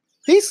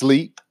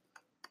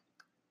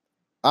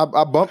 I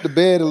bumped the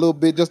bed a little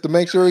bit just to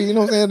make sure,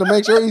 to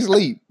make sure he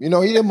sleep. He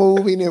didn't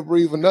move, he didn't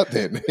breathe or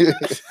nothing.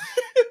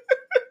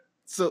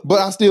 But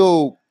I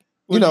still,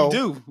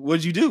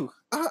 What'd you do?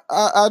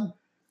 I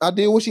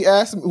did what she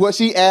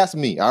asked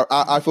me.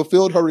 I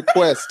fulfilled her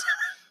request.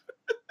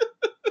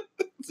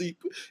 So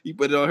you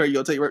put it on her.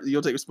 You'll take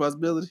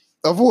responsibility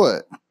of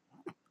what?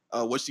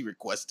 What she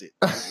requested,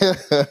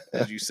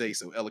 as you say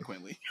so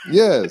eloquently.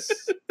 Yes,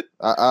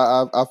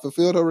 I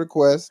fulfilled her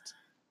request.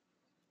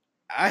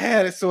 I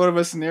had a sort of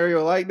a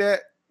scenario like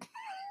that.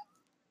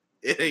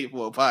 It ain't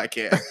for a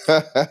podcast.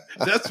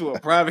 That's for a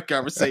private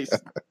conversation.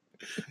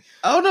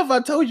 I don't know if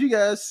I told you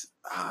guys.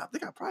 I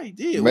think I probably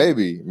did.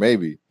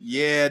 Maybe.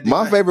 Yeah.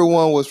 My favorite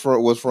one was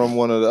from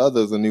one of the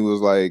others, and he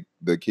was like,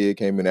 the kid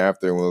came in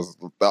after and was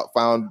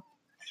found.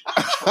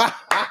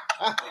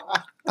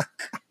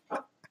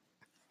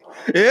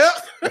 Yep.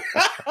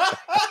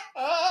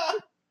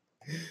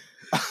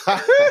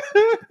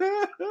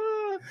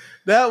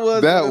 that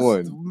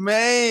one.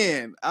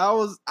 Man,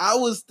 I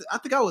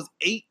think I was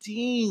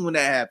 18 when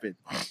that happened.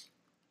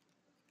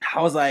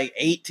 I was like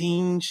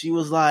 18. She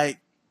was like,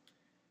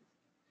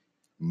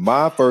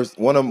 one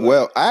of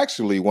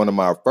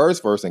my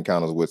first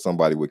encounters with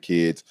somebody with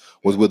kids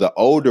was with an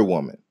older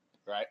woman.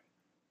 Right.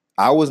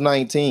 I was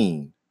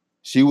 19.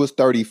 She was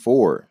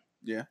 34.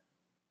 Yeah.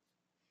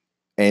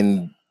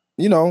 And,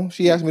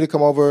 she asked me to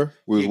come over.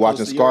 We was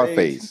watching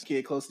Scarface.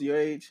 Kid close to your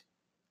age?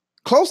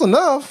 Close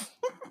enough.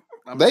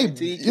 They,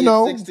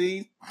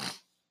 16.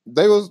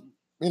 They was,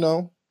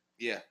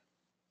 Yeah.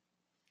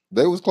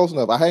 They was close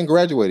enough. I hadn't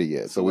graduated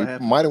yet. So we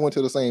might have went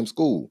to the same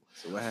school.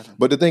 So what happened?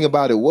 But the thing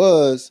about it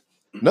was,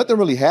 nothing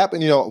really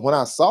happened. When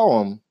I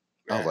saw him,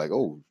 I was like,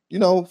 oh,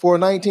 for a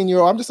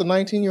 19-year-old, I'm just a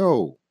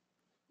 19-year-old.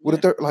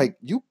 With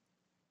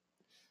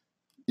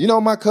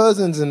my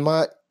cousins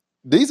and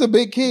these are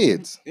big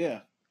kids.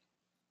 Yeah.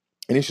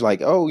 And then she's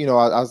like, oh,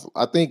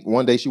 I think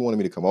one day she wanted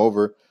me to come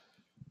over.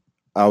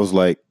 I was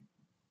like,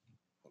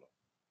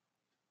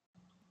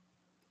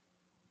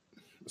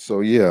 so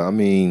yeah, I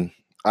mean,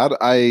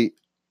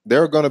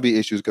 there are going to be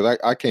issues because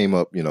I came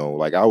up,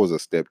 like I was a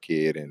step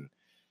kid, and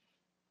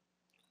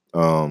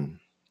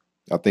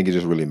I think it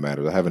just really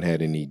matters. I haven't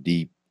had any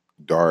deep,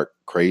 dark,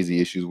 crazy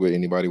issues with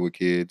anybody with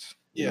kids.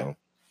 Yeah.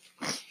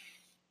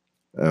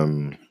 I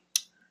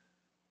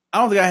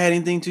don't think I had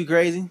anything too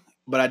crazy,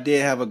 but I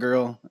did have a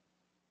girl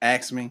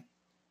ask me,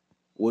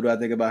 what do I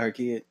think about her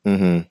kid?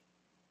 Mm-hmm.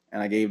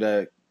 And I gave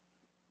that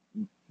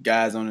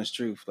guys on his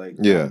truth, like,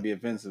 not to be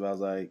offensive. I was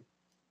like,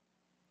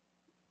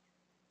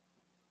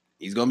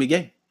 he's gonna be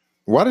gay.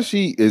 Why does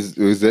she asked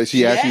you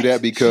that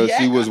because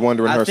she was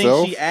wondering herself?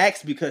 I think she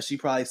asked because she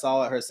probably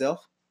saw it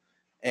herself,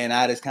 and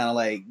I just kind of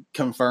like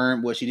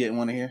confirmed what she didn't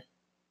want to hear.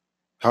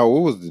 How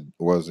old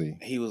was he?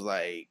 He was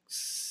like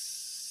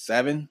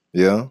 7.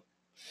 Yeah.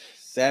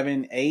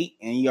 7, 8,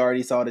 and he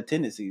already saw the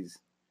tendencies.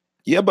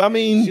 Yeah, but I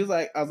mean, she was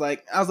like, I was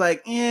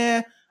like,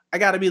 yeah, I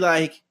gotta be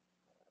like,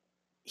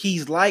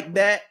 he's like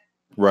that,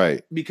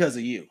 right? Because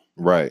of you,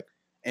 right?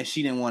 And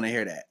she didn't want to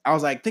hear that. I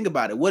was like, think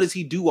about it. What does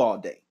he do all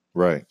day?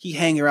 Right. He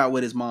hanging out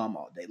with his mom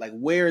all day. Like,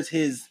 where's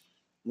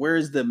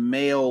the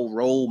male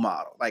role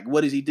model? Like,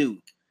 what does he do?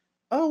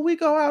 oh, we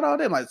go out all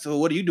day. I'm like, so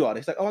what do you do all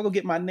day? He's like, oh, I go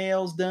get my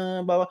nails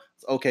done. Blah,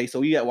 blah. Okay, so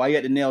while you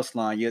at the nail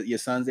salon, your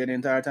son's there the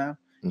entire time?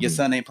 Your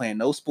son ain't playing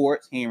no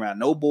sports. He ain't around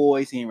no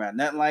boys. He ain't around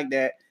nothing like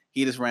that.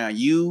 He just around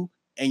you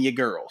and your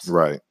girls.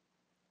 Right.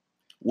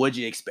 What'd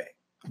you expect?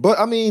 But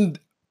I mean,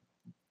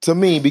 to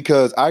me,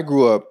 because I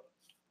grew up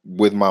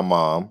with my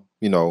mom,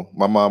 you know,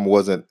 my mom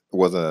wasn't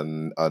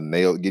a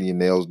nail getting your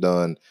nails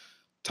done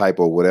type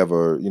of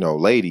whatever, you know,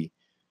 lady.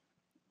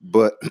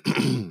 But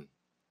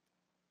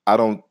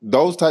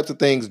those types of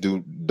things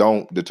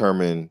don't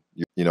determine,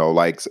 you know,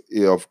 like,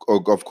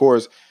 of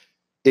course,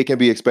 it can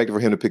be expected for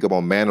him to pick up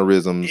on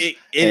mannerisms.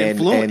 They're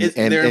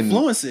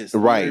influences.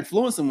 Right. They're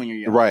influencing when you're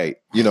young. Right.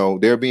 You know,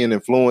 they're being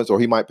influenced, or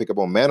he might pick up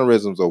on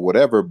mannerisms or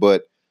whatever,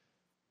 but,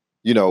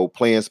 you know,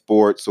 playing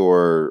sports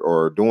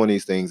or doing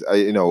these things,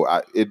 I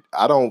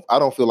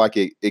don't feel like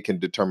it can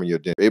determine your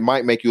gender. It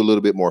might make you a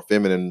little bit more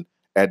feminine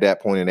at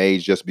that point in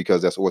age, just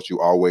because that's what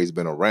you always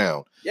been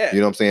around. Yeah. You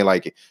know what I'm saying?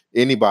 Like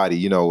anybody,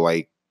 you know,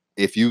 like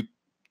if you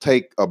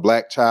take a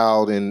black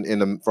child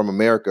from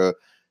America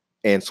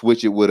and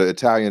switch it with an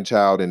Italian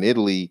child in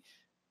Italy,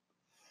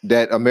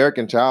 that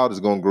American child is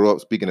going to grow up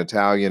speaking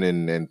Italian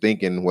and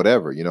thinking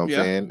whatever, you know what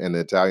I'm saying? And the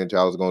Italian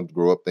child is going to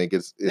grow up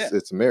thinking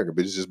it's American,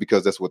 but it's just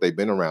because that's what they've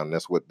been around. And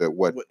that's what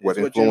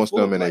influenced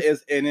them. And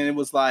then it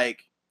was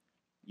like,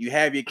 you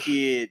have your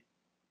kid.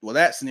 Well,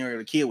 that scenario,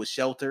 the kid was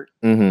sheltered.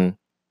 Mm-hmm.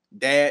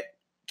 Dad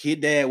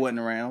wasn't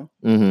around.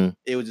 Mm-hmm.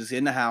 It was just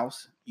in the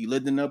house. You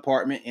lived in the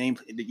apartment, and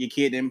your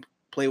kid didn't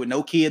play with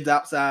no kids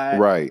outside.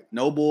 Right.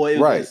 No boy.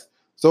 Right.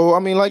 So, I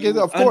mean, like,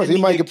 of course, he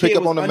might pick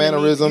up on the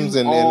mannerisms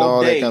and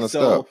all that kind of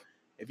stuff.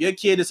 If your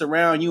kid is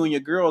around you and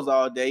your girls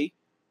all day,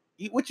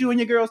 what you and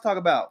your girls talk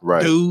about?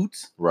 Right.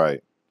 Dudes.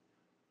 Right.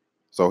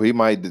 So he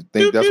might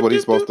think that's what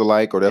he's supposed to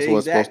like, or that's what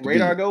it's supposed to be.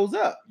 Radar goes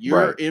up.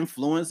 You're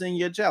influencing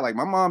your child. Like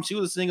my mom, she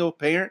was a single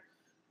parent,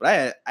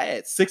 but I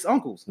had 6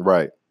 uncles.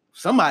 Right.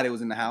 Somebody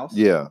was in the house.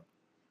 Yeah.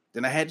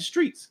 Then I had the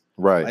streets.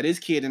 Right. Like this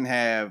kid didn't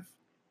have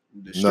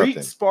the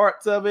streets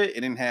parts of it.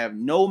 It didn't have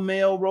no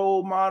male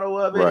role model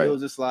of it. Right. It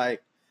was just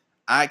like,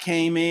 I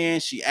came in,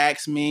 she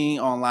asked me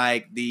on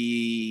like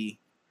the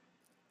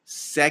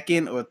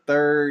 2nd or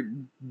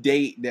 3rd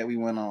date that we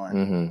went on.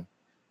 Mm-hmm.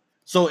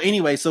 So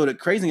anyway, so the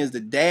crazy thing is the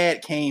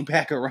dad came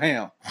back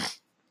around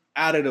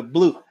out of the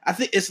blue. I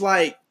think it's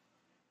like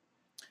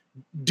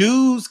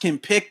dudes can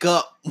pick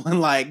up when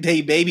like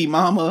they baby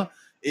mama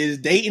is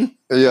dating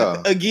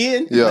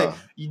again. Yeah. Like,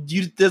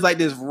 there's like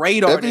this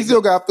radar. If he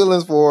still got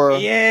feelings for her.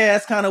 Yeah,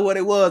 that's kind of what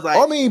it was. Like,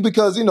 I mean,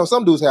 because, you know,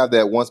 some dudes have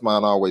that once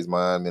mine, always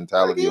mine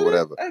mentality or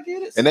whatever. I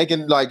get it. And they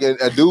can, like,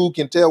 a dude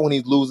can tell when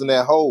he's losing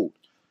that hold.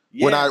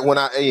 Yeah. When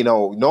I, you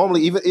know,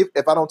 normally, even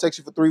if I don't text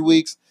you for 3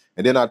 weeks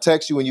and then I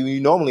text you and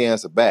you normally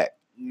answer back.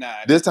 Nah.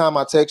 This time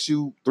I text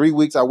you 3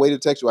 weeks, I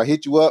waited to text you, I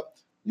hit you up.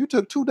 You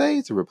took 2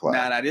 days to reply.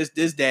 Nah,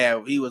 this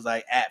dad, he was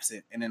like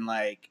absent. And then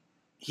like,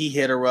 he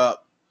hit her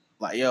up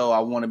like, yo, I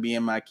want to be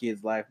in my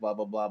kid's life, blah,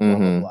 blah, blah, blah,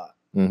 blah, blah.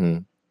 Mm-hmm.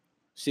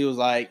 She was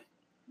like,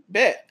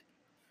 bet.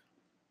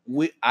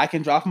 I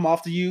can drop him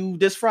off to you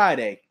this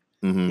Friday.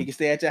 Mm-hmm. He can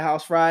stay at your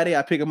house Friday.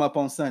 I pick him up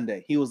on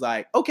Sunday. He was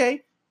like,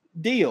 okay,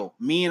 deal.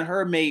 Me and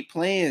her made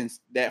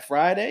plans that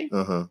Friday.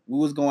 Uh-huh. We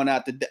was going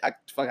out to, I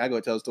go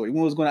tell the story.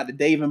 We was going out to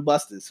Dave and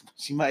Buster's.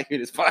 She might hear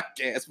this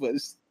podcast, but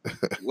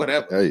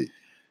whatever. Hey.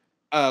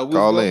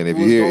 Call in. If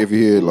you hear,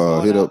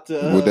 hit up.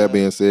 With that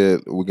being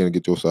said, we're going to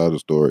get your side of the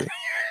story.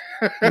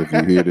 If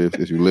you hear this,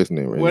 if you're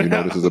listening, right? You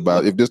know this is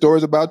about, if this story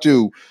is about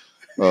you,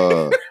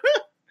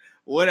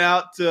 went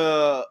out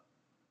to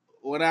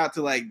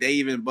like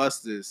Dave and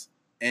Buster's,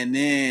 and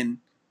then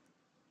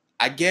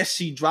I guess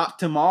she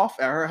dropped him off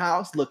at her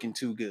house looking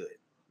too good.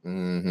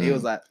 Mm-hmm. He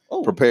was like,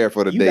 "Oh, prepare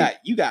for the date.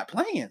 You got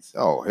plans."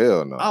 Oh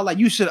hell no! I was like,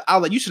 "You should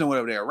have went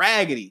over there,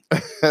 raggedy,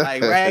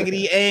 like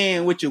raggedy,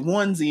 and with your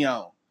onesie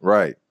on."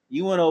 Right.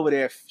 You went over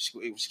there.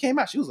 She came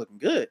out. She was looking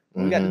good.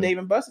 Mm-hmm. We got the Dave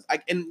and Buster's.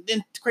 And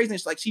then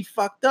craziness, like she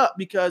fucked up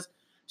because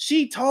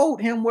she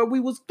told him where we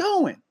was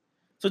going.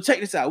 So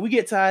check this out. We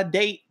get to our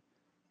date.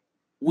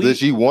 Did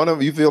she want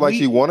him? You feel like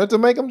she wanted to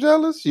make him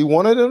jealous? She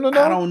wanted him to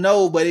know? I don't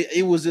know, but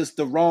it was just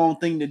the wrong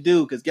thing to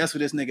do. Because guess what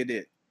this nigga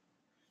did?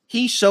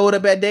 He showed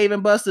up at Dave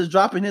and Buster's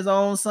dropping his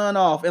own son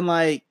off. And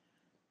like,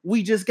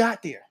 we just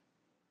got there.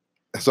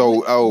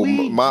 So,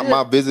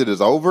 my visit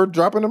is over,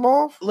 dropping him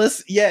off?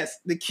 Yes,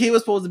 the kid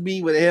was supposed to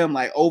be with him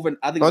like over,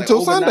 I think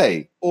until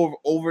Sunday.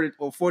 Over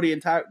for the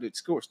entire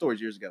storage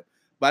years ago.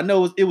 But I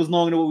know it was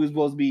longer than what we were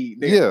supposed to be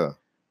there. Yeah.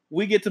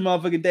 We get to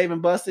motherfucking Dave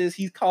and Buster's,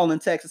 he's calling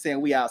Texas saying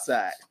we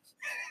outside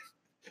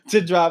to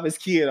drop his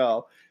kid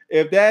off.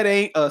 If that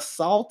ain't a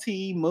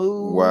salty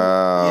move.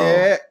 Wow.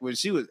 Yeah. Well,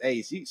 she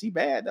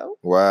bad though.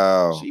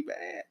 Wow. She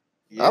bad.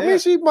 Yeah. I mean,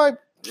 she might.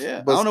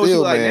 Yeah, but I don't know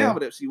still, what she's like man. now,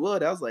 but if she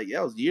would, that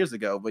was years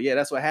ago. But yeah,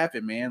 that's what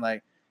happened, man.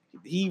 Like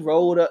he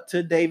rolled up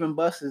to Dave and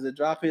Buster's to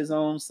drop his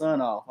own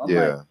son off. I'm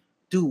like,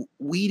 dude,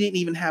 we didn't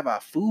even have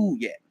our food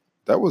yet.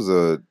 That was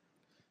a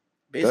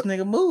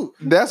nigga move.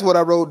 That's what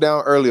I wrote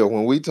down earlier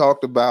when we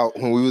talked about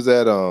when we was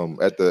at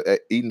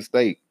Eden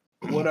State.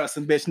 What are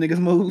some bitch niggas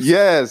moves?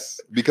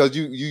 Yes, because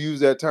you use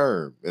that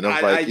term, and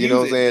I'm like, you know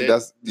what I'm saying?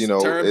 That's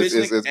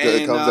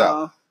it comes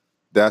out.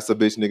 That's a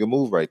bitch nigga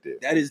move right there.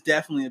 That is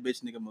definitely a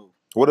bitch nigga move.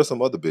 What are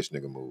some other bitch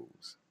nigga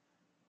moves?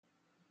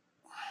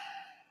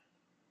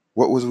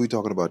 What was we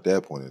talking about at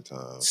that point in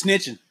time?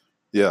 Snitching.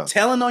 Yeah.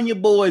 Telling on your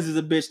boys is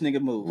a bitch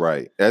nigga move.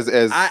 Right.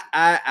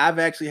 I've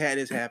actually had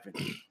this happen.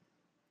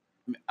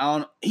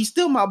 He's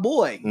still my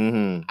boy.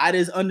 Mm-hmm. I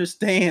just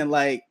understand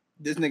like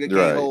this nigga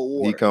can't hold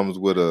water. He comes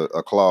with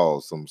a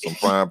clause, some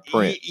fine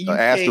print, an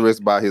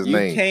asterisk by his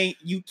name.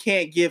 You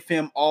can't give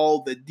him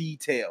all the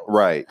details.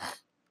 Right.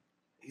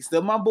 He's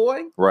still my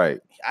boy. Right.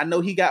 I know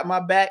he got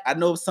my back. I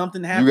know if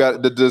something happened. You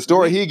got the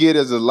story he get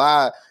is a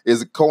lie,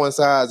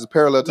 coincides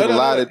parallel to the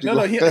lie that you.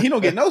 No, he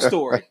don't get no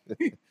story.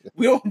 He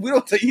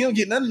don't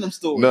get none of them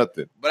stories.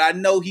 Nothing. But I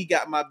know he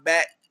got my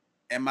back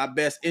and my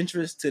best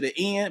interest to the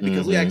end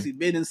because we actually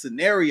been in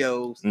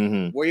scenarios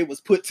where it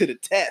was put to the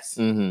test.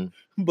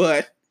 Mm-hmm.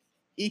 But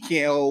he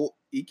can't hold.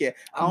 He can't.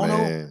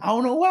 I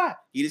don't know why.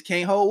 He just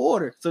can't hold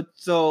water.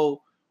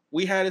 So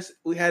we had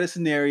a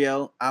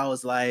scenario. I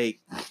was like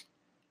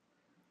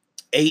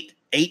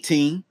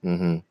 18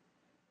 in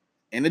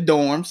the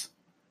dorms.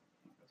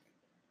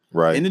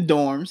 Right. In the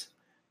dorms.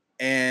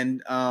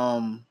 And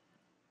I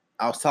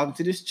was talking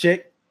to this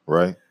chick.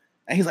 Right.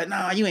 And he's like,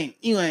 nah, you ain't.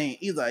 He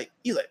was like,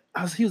 you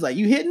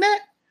hitting that?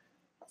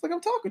 I was like, I'm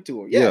talking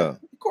to her. Yeah.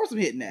 Of course I'm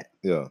hitting that.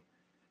 Yeah.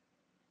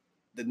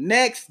 The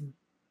next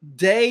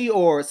day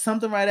or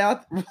something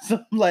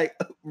like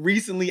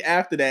recently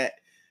after that,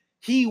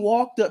 he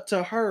walked up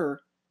to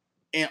her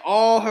and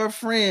all her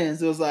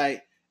friends was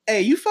like, hey,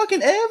 you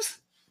fucking Evs?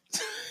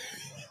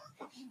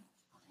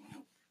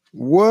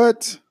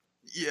 What?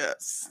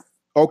 Yes.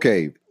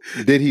 Okay.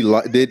 Did he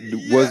was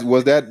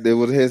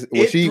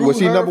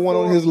she number one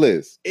on his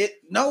list?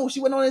 No, she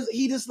went on his.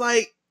 He just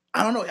like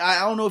I don't know. I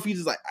don't know if he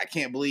just like I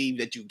can't believe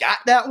that you got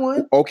that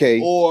one. Okay,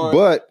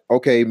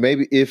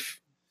 maybe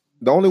if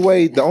the only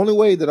way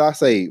that I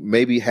say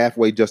maybe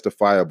halfway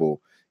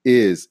justifiable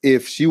is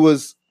if she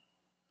was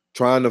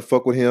trying to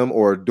fuck with him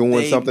or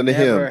doing something to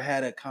him. Never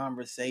had a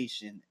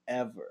conversation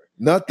ever.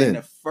 Nothing. And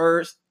the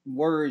first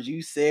words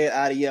you said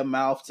out of your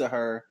mouth to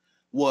her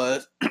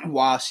was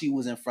while she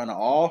was in front of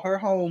all her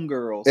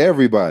homegirls.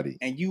 Everybody.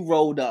 And you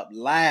rolled up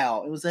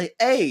loud. It was like,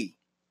 hey,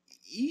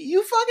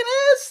 you fucking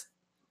ass?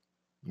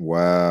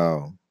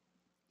 Wow.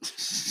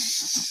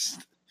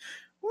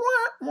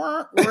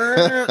 I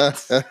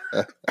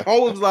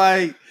was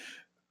like,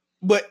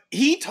 but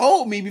he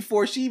told me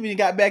before she even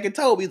got back and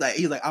told me,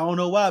 he's like, I don't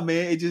know why,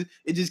 man.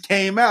 It just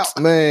came out.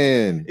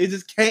 Man. It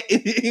just came.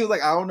 He was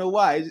like, I don't know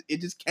why.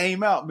 It just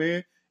came out,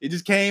 man. It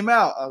just came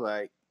out. I was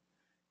like,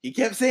 he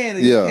kept saying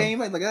it just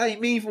came out. Like, I ain't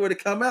mean for it to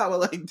come out.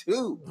 I'm like,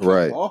 dude,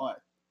 come on.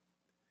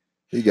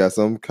 He got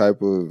some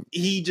type of.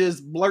 He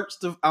just blurts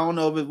the. I don't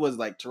know if it was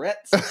like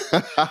Tourette's.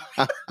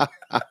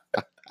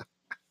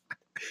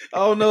 I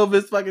don't know if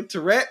it's fucking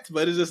Tourette's,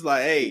 but it's just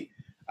like, hey,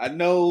 I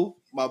know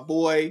my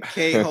boy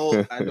can't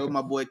hold. I know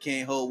my boy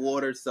can't hold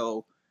water,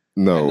 so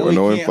no he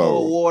can't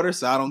hold water,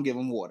 so I don't give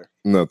him water.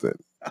 Nothing.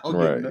 I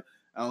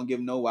don't give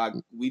him no why.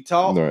 We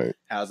talk. Right.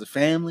 How's the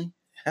family?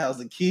 How's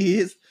the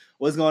kids?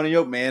 What's going on,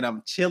 yo, man?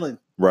 I'm chilling.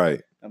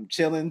 Right. I'm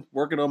chilling,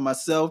 working on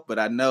myself, but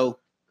I know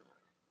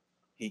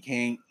he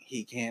can't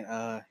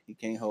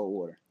hold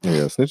water.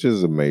 Yeah, snitch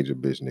is a major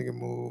bitch nigga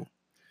move.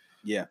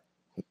 Yeah.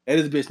 That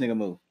is a bitch nigga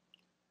move.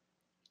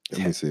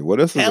 Let me see. What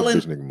else is a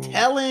bitch nigga move?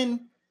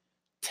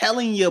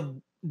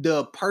 Telling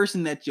the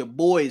person that your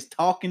boy is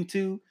talking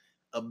to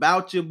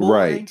about your boy.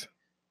 Right.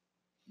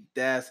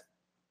 That's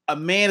a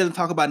man doesn't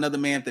talk about another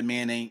man if the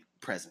man ain't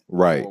present.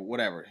 Right. Or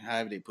whatever,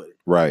 however they put it.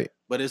 Right.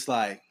 But it's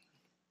like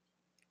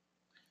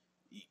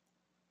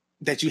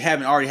that you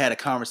haven't already had a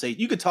conversation.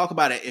 You could talk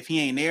about it if he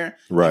ain't there.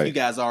 Right. If you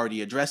guys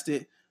already addressed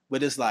it.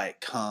 But it's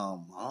like,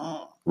 come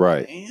on.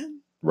 Right.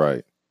 Man.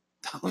 Right.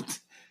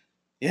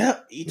 Yeah,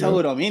 he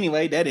told him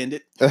anyway. That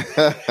ended.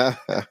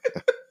 That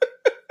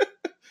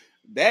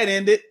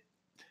ended.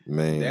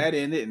 Man. That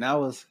ended, and that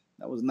was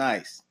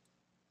nice.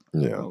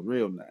 Yeah.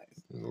 Real nice.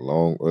 It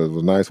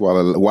was nice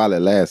while it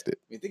lasted. I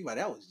mean, think about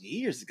it, that was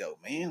years ago,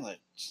 man. Like,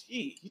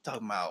 gee, you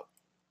talking about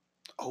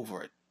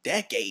over a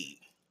decade.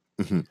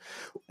 Mm-hmm.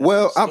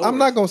 Well, I'm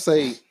not gonna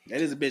say that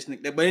is a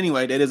bitch, but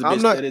anyway, that is a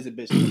bitch. That is a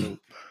bitch move.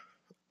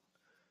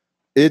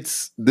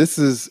 This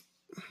is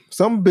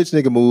some bitch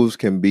nigga moves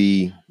can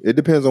be. It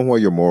depends on where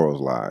your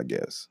morals lie, I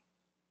guess.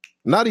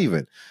 Not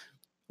even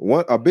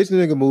a bitch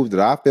nigga move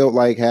that I felt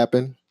like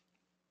happened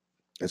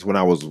is when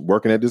I was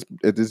working at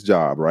this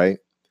job, right?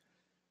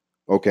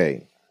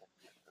 Okay.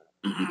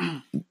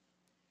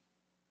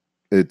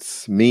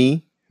 It's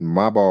me,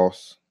 my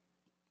boss,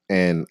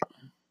 and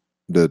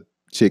the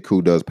chick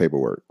who does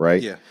paperwork,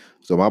 right? Yeah.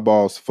 So my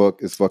boss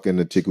is fucking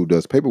the chick who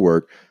does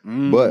paperwork,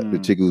 but the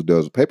chick who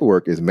does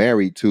paperwork is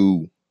married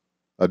to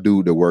a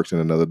dude that works in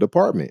another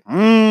department.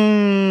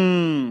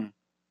 You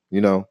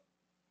know?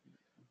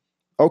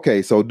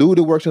 Okay, so dude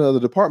that works in another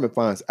department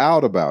finds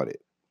out about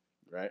it.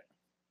 Right.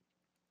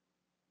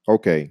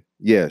 Okay.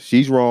 Yeah,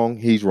 she's wrong,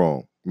 he's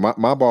wrong.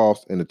 my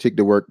boss and the chick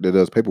that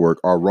does paperwork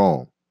are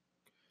wrong.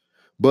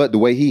 But the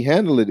way he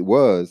handled it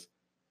was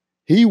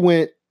he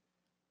went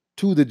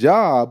to the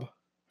job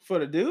for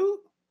the dude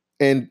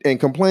and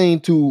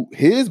complained to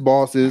his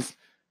bosses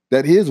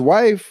that his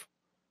wife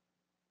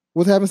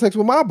was having sex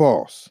with my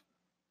boss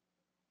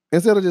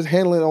instead of just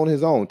handling it on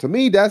his own. To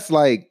me, that's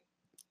like,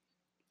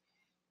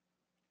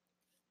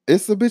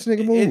 it's a bitch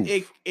nigga move.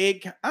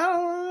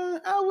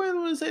 I wouldn't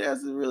want to say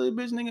that's a really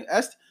bitch nigga.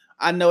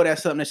 I know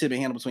that's something that should be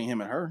handled between him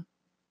and her.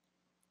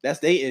 That's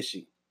their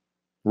issue.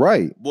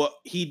 Right. But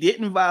he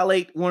didn't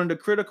violate one of the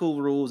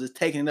critical rules, is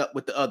taking it up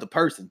with the other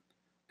person,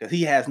 because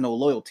he has no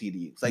loyalty to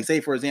you. It's like, say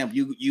for example,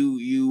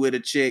 you with a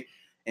chick,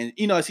 and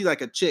she's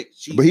like a chick.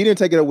 But he didn't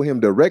take it up with him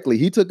directly.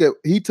 He took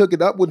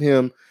it up with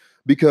him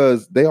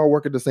because they all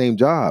work at the same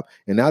job.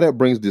 And now that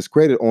brings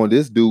discredit on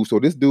this dude. So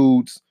this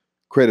dude's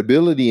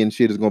credibility and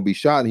shit is gonna be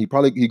shot. And he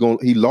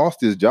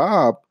lost his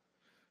job.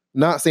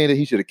 Not saying that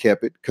he should have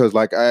kept it, because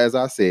like as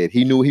I said,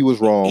 he knew he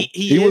was wrong.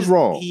 He was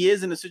wrong. He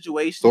is in a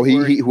situation. So he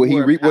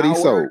reaped what he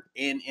sowed.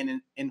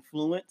 And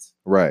influence.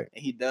 Right.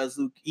 And he does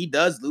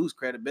lose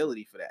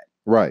credibility for that.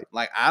 Right.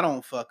 Like, I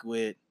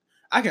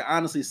can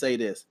honestly say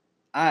this.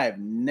 I've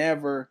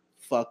never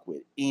fucked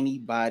with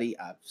anybody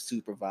I've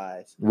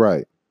supervised.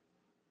 Right.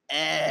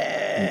 Ever.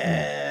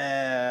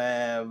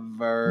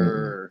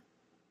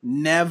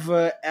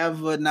 Never,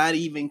 ever, not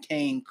even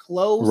came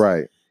close.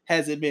 Right.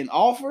 Has it been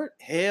offered?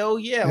 Hell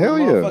yeah. Hell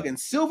yeah. Motherfucking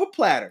silver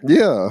platter.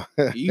 Yeah.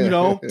 You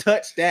don't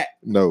touch that.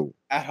 No.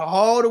 Out of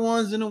all the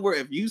ones in the world,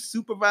 if you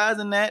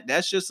supervising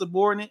that's your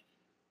subordinate,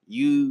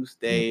 you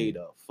stay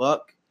the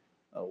fuck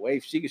away.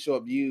 If she can show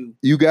up you.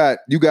 You got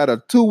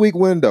a 2-week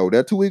window.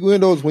 That 2-week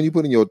window is when you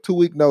put in your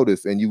 2-week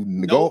notice and you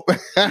nope,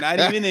 go. Not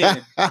even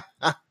in.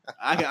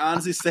 I can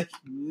honestly say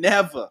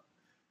never,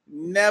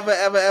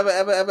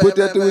 ever. Put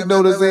that 2-week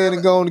notice in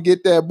and go on and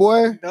get that,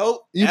 boy.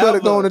 Nope. You better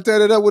go on and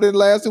tear it up within the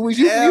last 2 weeks.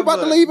 You about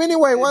to leave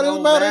anyway. Why does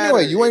it matter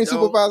anyway? You ain't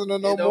supervising her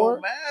no more.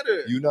 It don't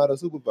matter. You're not a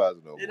supervisor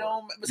no more. It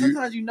don't. But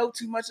sometimes you know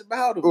too much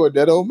about them. Or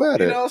that don't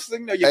matter.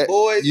 Your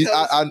boys.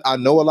 I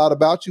know a lot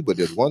about you, but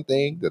there's one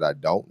thing that I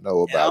don't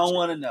know about you. I don't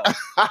want to know.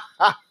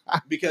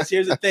 Because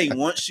here's the thing: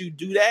 once you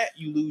do that,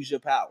 you lose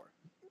your power.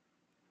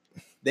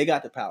 They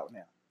got the power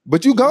now.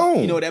 But you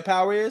gone. You know what that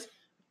power is?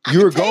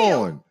 You're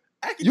gone.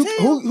 I can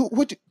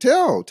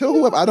tell. Tell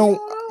whoever.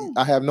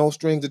 I have no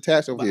strings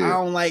attached over here. I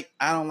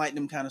don't like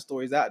them kind of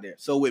stories out there.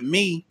 So with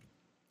me,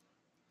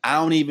 I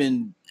don't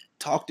even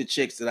talk to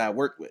chicks that I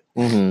work with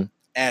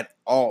at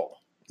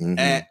all.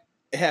 It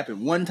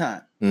happened one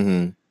time.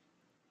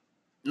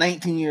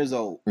 19 years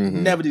old.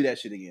 Never do that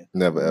shit again.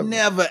 Never ever.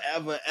 Never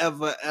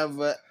ever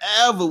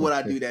would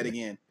I do that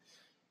again.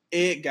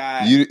 It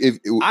got.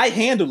 I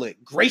handle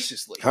it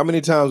graciously. How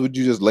many times would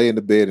you just lay in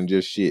the bed and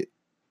just shit?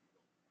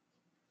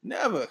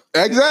 Never.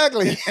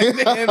 Exactly.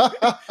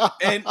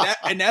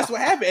 and that's what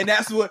happened.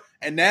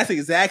 And that's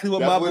exactly what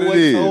my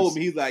boy told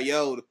me. He's like,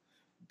 yo,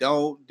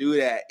 don't do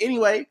that.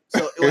 Anyway,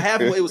 so what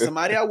happened, it was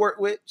somebody I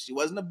worked with. She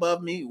wasn't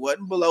above me,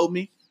 wasn't below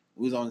me.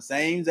 We was on the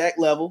same exact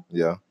level.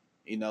 Yeah.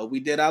 We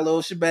did our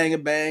little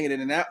shebang bang,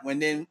 and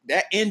then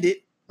that ended.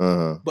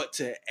 But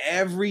to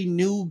every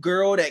new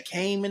girl that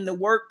came in the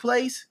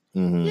workplace,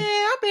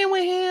 yeah, I've been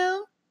with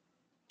him.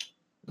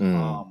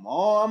 Come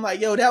on. I'm like,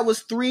 yo, that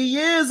was 3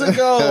 years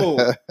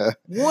ago.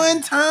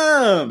 One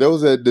time. That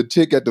was the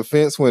chick at the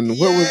fence when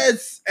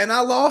and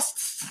I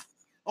lost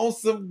on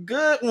some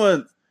good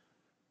ones.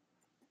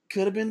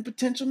 Could have been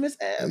potential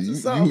mishaps or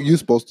something. You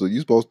supposed to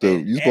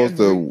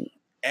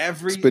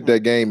spit that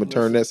game and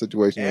turn that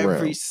situation around.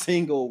 Every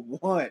single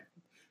one.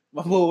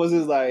 My boy was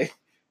just like,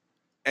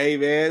 hey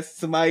man,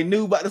 somebody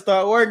new about to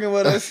start working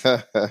with us.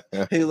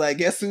 He's like,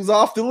 guess who's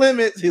off the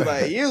limits? He's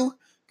like, you.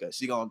 Because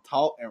she gonna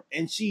talk,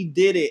 and she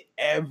did it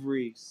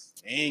every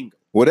single.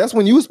 Well, that's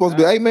when you were supposed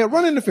to be, hey man,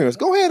 run interference.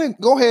 Go ahead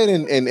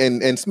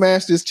and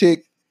smash this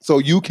chick so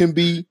you can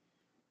be.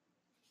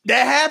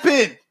 That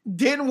happened.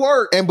 Didn't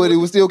work. But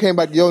it still came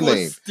back to your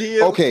name.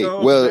 Okay,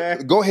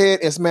 well, go ahead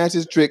and smash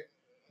this trick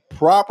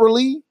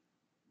properly.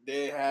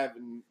 It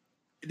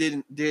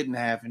didn't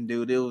happen,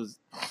 dude. It was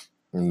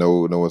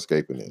no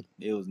escaping it.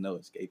 It was no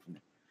escaping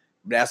it.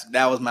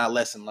 That was my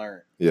lesson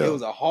learned. Yeah. It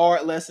was a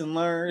hard lesson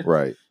learned.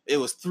 Right. It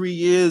was 3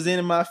 years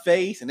in my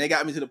face, and they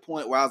got me to the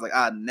point where I was like,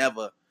 I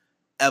never,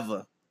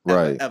 ever,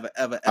 right,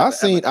 ever. I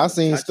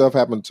seen stuff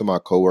happen to my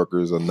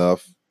coworkers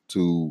enough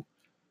to,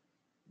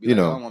 I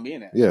don't want to be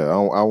in that. Yeah,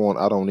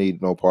 I don't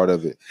need no part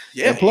of it.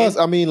 Yeah. And plus,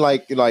 I mean,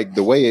 like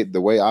the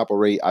way I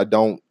operate, I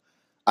don't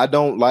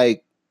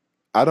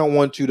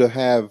want you to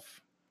have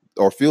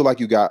or feel like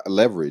you got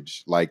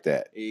leverage like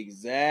that.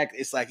 Exactly.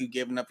 It's like you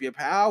giving up your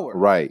power.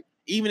 Right.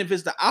 Even if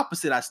it's the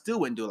opposite, I still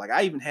wouldn't do it. Like,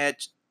 I even had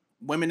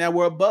women that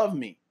were above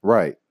me.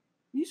 Right.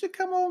 You should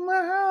come over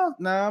my house.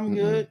 Nah, I'm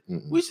good.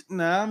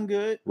 I'm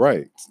good.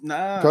 Right.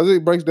 Nah. Because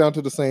it breaks down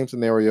to the same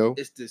scenario.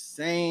 It's the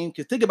same.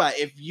 Because think about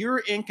it. If you're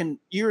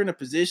in a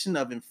position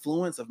of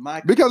influence of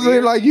my because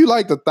career, like you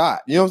like the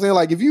thought. You know what I'm saying?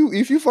 Like if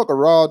you fuck a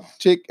raw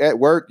chick at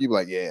work, you be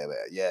like, yeah, man,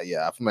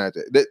 yeah, I smashed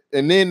it.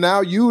 And then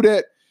now you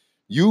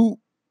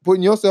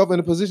putting yourself in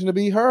a position to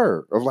be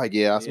her. Of like,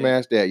 yeah, I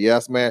smashed that. Yeah, I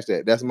smashed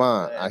that. That's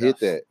mine. I hit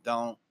that.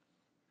 Don't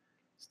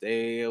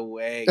stay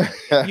away.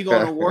 If you're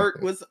gonna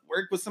work with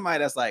somebody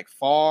that's like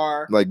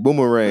far, like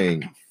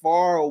boomerang,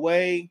 far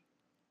away.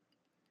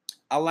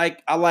 I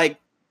like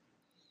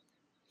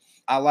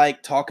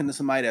talking to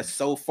somebody that's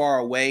so far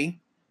away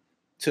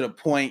to the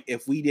point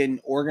if we didn't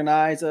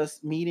organize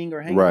us meeting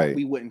or hang out,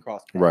 we wouldn't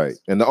cross paths. Right.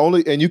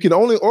 And you can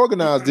only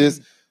organize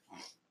this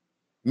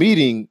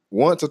meeting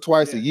once or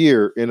twice a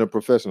year in a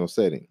professional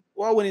setting.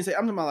 Well, I wouldn't say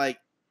I'm talking about like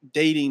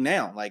dating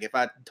now. Like if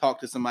I talk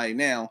to somebody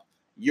now,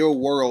 your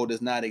world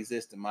does not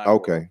exist in my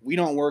world. We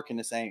don't work in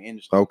the same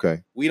industry.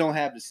 Okay. We don't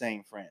have the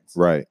same friends.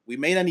 Right. We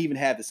may not even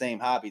have the same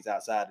hobbies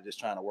outside of just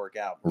trying to work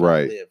out.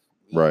 Right. Live.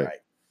 Right.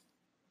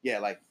 Yeah,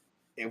 like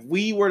if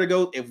we were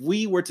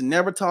to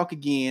never talk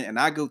again and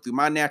I go through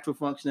my natural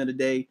function of the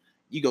day,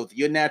 you go through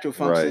your natural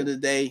function of the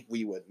day,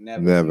 we would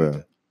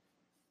never.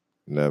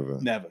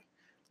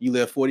 You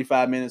live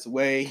 45 minutes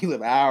away, you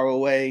live an hour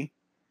away.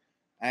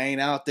 I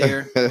ain't out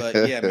there.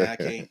 But yeah, man, I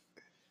can't.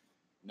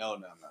 No.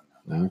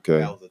 Okay.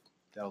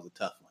 That was a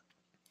tough one.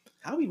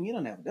 How we meet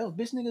on that? That was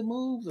bitch nigga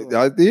moves? Or?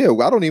 I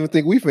don't even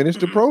think we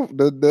finished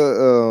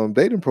the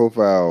dating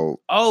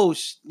profile. Oh,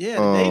 the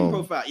dating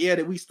profile. Yeah,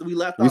 that we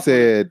left off. We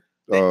said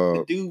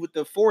the dude with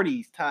the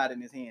 40s tied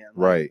in his hand.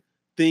 Like, right.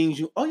 Things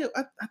you. Oh yeah,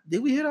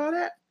 did we hit all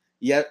that?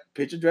 Yeah.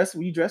 Picture dress.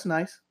 We dress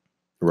nice.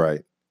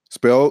 Right.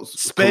 Spell.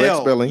 Correct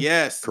spelling.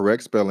 Yes.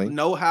 Correct spelling.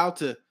 Know how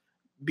to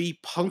be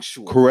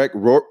punctual. Correct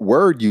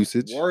word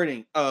usage.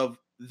 Wording of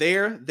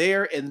there,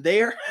 and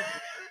there.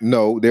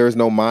 No, there's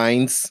no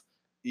minds.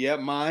 Yeah,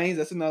 minds.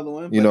 That's another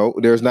one. You know,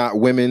 there's not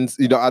women's.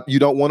 You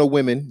don't want a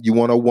woman. You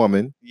want a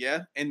woman.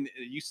 Yeah, and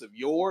the use of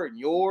your and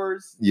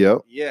yours.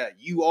 Yep. Yeah,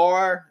 you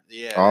are.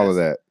 Yeah. All of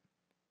that.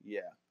 Yeah.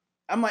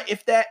 I'm like,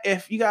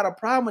 if you got a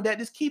problem with that,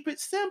 just keep it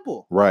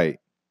simple. Right.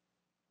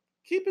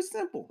 Keep it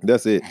simple.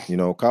 That's it. You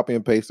know, copy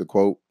and paste the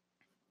quote.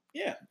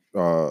 Yeah.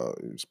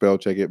 Spell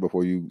check it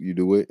before you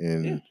do it,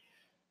 and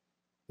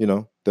you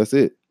know that's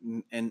it.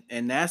 And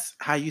that's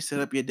how you set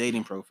up your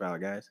dating profile,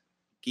 guys.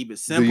 Keep it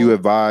simple. Do you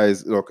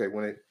advise? Okay,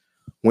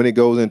 when it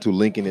goes into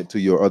linking it to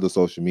your other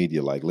social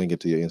media, like link it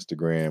to your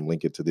Instagram,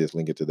 link it to this,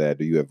 link it to that.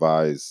 Do you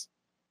advise?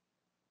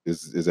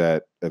 Is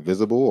that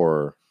visible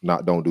or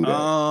not? Don't do that.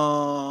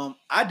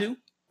 I do.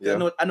 Yeah.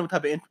 I know what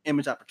type of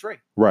image I portray.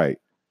 Right.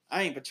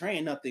 I ain't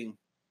portraying nothing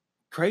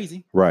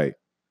crazy. Right.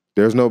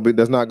 There's not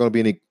going to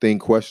be anything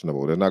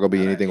questionable. There's not going to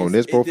be anything on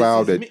this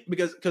profile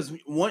because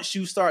once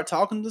you start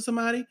talking to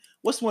somebody,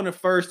 what's one of the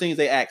first things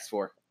they ask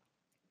for?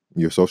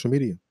 Your social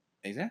media.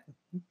 Exactly.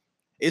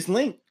 It's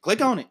linked.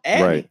 Click on it.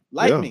 Add me.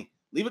 Like me.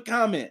 Leave a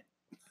comment.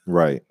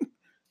 Right.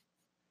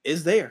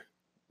 It's there.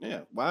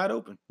 Yeah, wide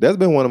open. That's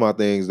been one of my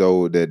things,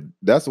 though.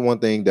 That's the one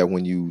thing that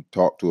when you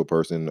talk to a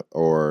person,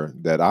 or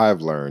that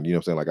I've learned, you know what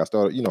I'm saying? Like I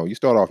started, you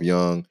start off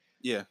young.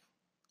 Yeah.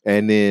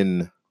 And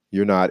then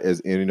you're not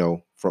as,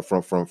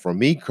 from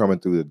me coming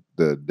through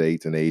the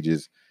dates and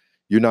ages,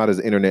 you're not as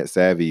internet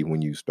savvy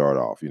when you start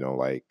off,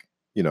 when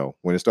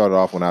it started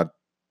off, when I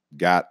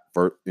got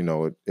first,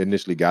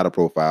 initially got a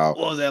profile.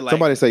 What was that like?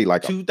 Somebody say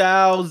like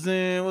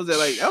 2000. What was that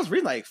like? I was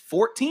reading like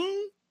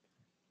 14?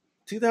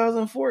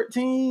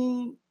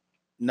 2014?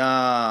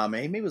 Nah,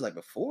 man, maybe it was like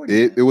before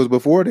then. It was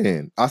before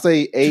then. I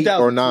say 8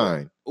 or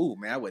 9. Oh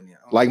man, I wasn't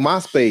like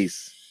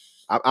MySpace.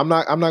 I'm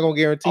not gonna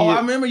guarantee it. I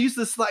remember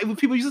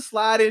people used to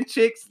slide in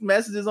chicks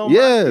messages on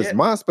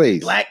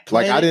MySpace. Black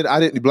Planet. Like I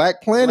didn't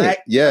Black Planet.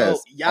 Yes.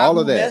 All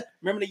of that.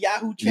 Remember the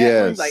Yahoo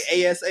chat rooms like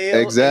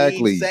ASL?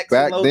 Exactly.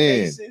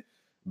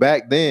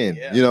 Back then.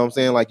 Yeah. You know what I'm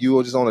saying? Like you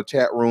were just on a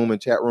chat room,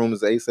 and chat room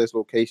is a sex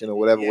location or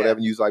whatever,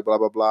 and you was like blah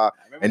blah blah.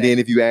 And then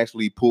if you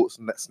actually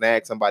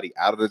snag somebody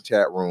out of the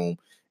chat room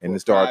and then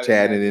start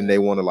chatting, and they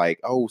want to like,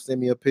 oh, send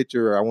me a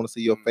picture, or I want to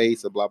see your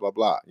face, or blah blah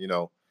blah,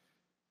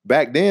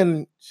 Back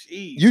then,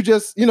 you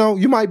just,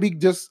 you might be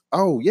just,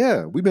 oh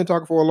yeah, we've been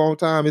talking for a long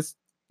time.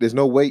 There's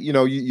no way,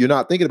 you're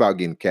not thinking about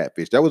getting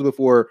catfish. That was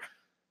before.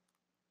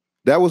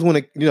 That was when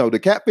the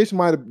catfish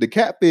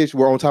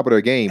were on top of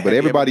their game, but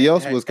everybody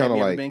else was kind of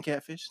like. Have you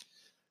ever been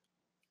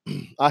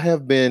catfished? I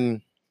have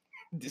been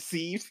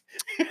deceived.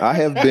 I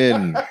have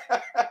been,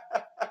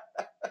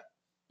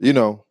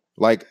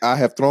 like I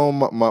have thrown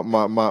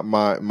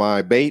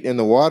my bait in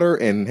the water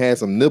and had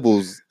some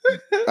nibbles.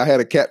 I had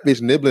a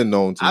catfish nibbling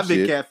on some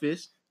shit. I've been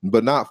catfished.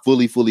 But not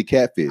fully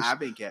catfish. I've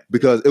been catfished.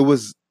 Because it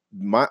was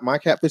my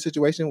catfish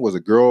situation was a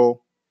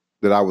girl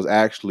that I was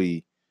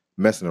actually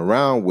messing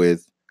around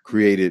with,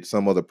 created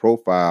some other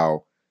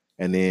profile,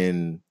 and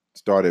then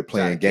started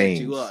playing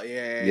games.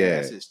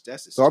 Yeah.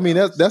 That's so I mean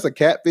that's a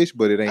catfish,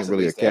 but it ain't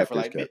really a catfish.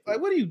 Like,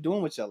 what are you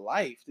doing with your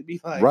life to be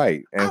like?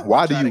 Right. And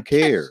why do you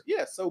care?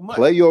 So much.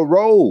 Play your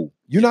role.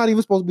 You're not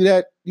even supposed to be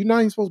that. You're not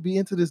even supposed to be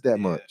into this that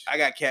much. I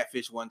got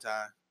catfish one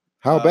time.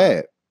 How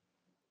bad?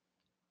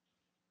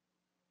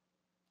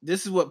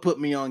 This is what put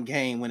me on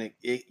game when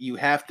you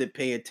have to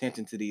pay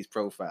attention to these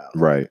profiles.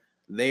 Right.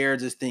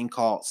 there's this thing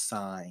called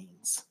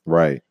signs.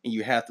 Right. And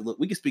you have to look.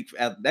 We can speak.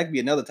 That could be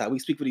another time. We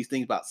can speak for these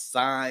things about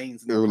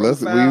signs.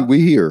 And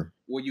We here.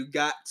 What you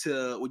got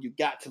to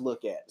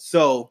look at.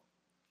 So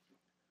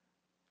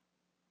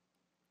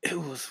it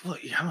was what?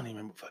 I don't even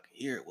remember what fucking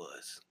year it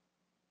was.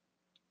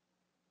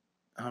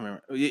 I don't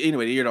remember.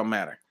 Anyway, the year don't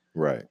matter.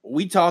 Right.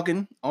 We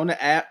talking on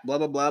the app, blah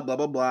blah blah blah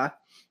blah blah,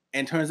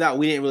 and turns out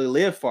we didn't really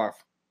live far.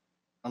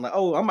 I'm like,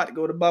 oh, I'm about to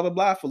go to blah blah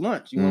blah for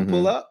lunch. You want to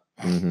pull up?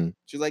 Mm-hmm.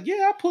 She's like,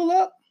 yeah, I'll pull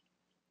up.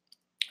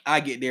 I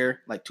get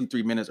there like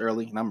 2-3 minutes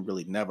early, and I'm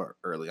really never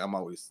early. I'm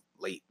always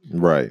late.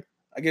 Right.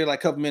 I get there like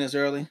a couple minutes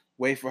early,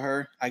 wait for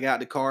her. I got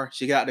the car.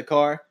 She got the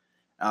car.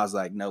 I was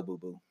like, no,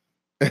 boo-boo.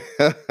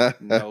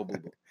 No,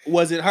 boo-boo.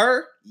 Was it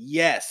her?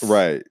 Yes.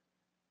 Right.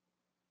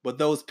 But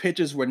those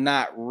pictures were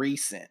not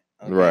recent.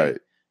 Okay? Right.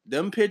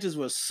 Them pictures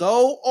were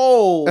so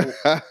old.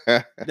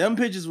 Them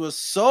pictures were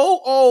so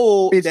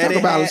old. Bitch, talk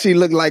about she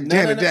looked like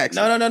Janet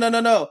Jackson.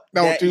 No.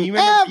 Don't you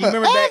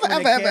remember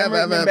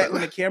back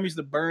when the camera used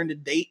to burn the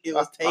date it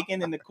was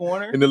taken in the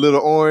corner? In the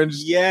little orange.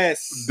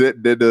 Yes.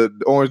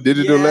 The orange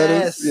digital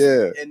letters.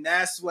 Yeah. And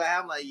that's why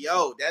I'm like,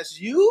 yo, that's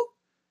you?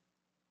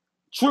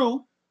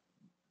 True.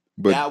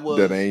 But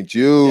that ain't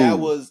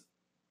you.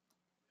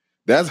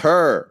 That's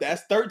her.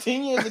 That's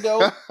 13 years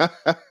ago.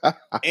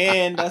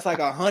 And that's like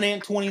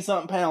 120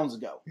 something pounds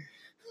ago.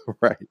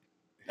 Right.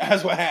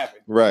 That's what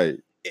happened. Right.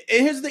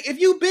 And here's the thing. If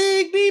you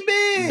big, be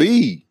big.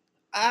 Be.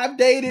 I've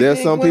dated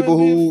There's some people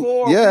who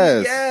before.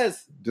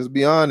 Yes. Just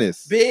be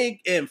honest. Big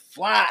and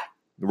fly.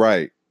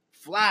 Right.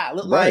 Fly.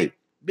 Look like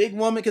big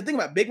woman. Because think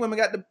about it, big women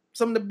got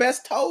some of the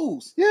best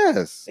toes.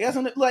 Yes. They got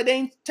some like they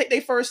didn't take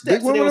their first steps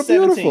big when they were women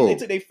 17. Beautiful. They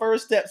took their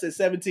first steps at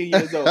 17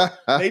 years old.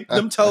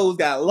 Them toes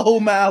got low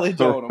mileage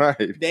on them.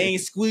 Right. They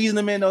ain't squeezing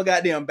them in no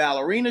goddamn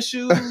ballerina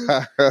shoes.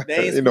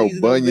 They ain't no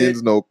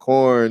bunions, no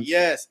corns.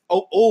 Yes.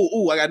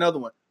 Oh, I got another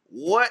one.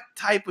 What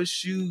type of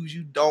shoes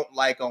you don't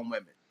like on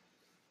women?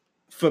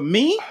 For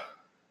me,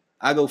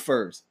 I go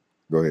first.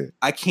 Go ahead.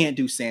 I can't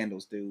do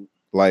sandals, dude.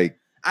 Like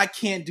I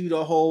can't do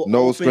the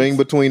whole string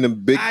between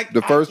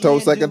the first toe,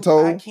 second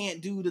toe. I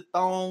can't do the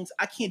thongs.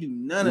 I can't do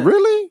none of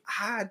Really?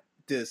 I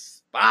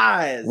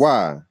despise.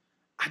 Why?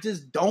 I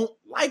just don't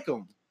like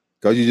them.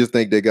 Because you just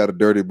think they got a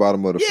dirty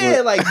bottom of the foot. Yeah,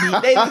 like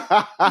they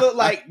look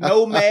like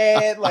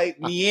nomad,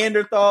 like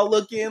Neanderthal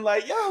looking.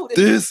 Like, yo,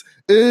 this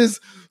is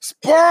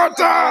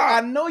Sparta.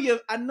 I know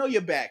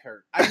your back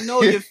hurt. I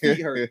know your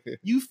feet hurt.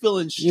 You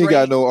feeling straight? You ain't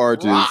got no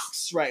arches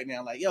rocks right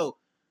now. Like, yo,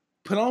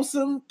 put on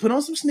some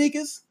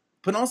sneakers.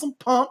 Put on some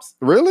pumps.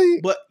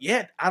 Really? But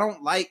yeah, I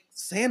don't like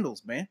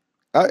sandals, man.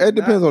 It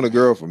depends on the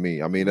girl for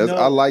me. I mean,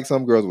 I like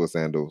some girls with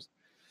sandals,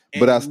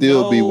 but I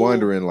still be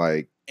wondering,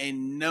 like,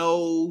 in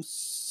no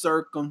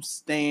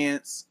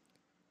circumstance.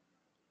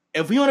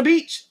 If we on a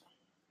beach,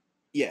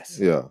 yes.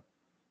 Yeah.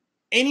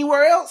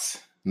 Anywhere else?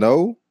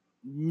 No.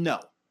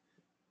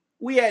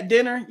 We at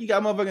dinner. You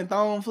got motherfucking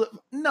thong flip?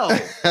 No.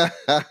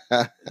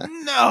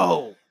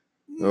 No.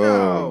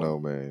 Oh no,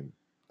 man.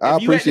 I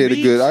appreciate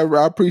a good.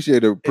 I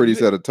appreciate a pretty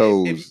set of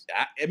toes.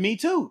 Me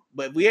too.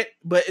 But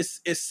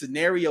it's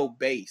scenario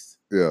based.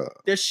 Yeah.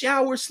 There's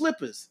shower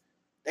slippers.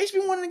 They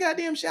should be wanting a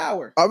goddamn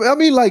shower. I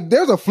mean, like,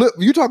 there's a flip.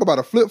 You talk about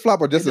a flip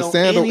flop or just a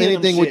sandal,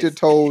 anything with your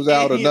toes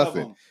out or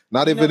nothing.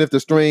 Not even if the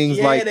strings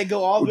they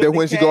go all that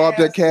when she go up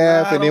that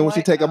calf, and then when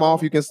she take them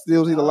off, you can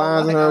still see the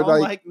lines in her.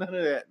 Like none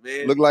of that,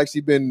 man. Look like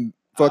she been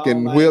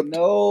fucking whipped.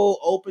 No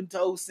open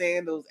toe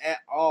sandals at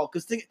all.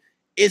 Because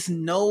it's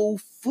no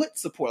foot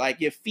support.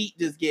 Like your feet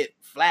just get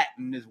flat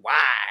and just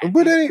wide.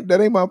 But that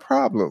ain't my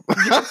problem.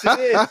 Yes, it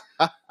is.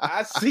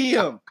 I see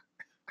them.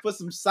 Put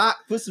some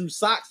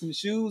socks and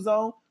shoes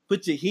on.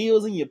 Put your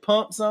heels and your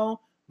pumps on.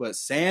 But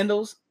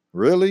sandals,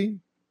 really?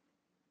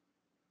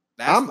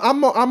 I'm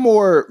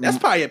more. That's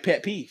probably a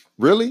pet peeve.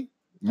 Really?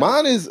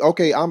 Mine is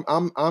okay.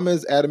 I'm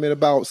as adamant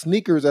about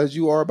sneakers as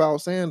you are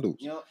about sandals.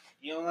 You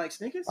don't like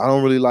sneakers? I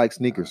don't really like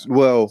sneakers.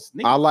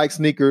 I like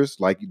sneakers,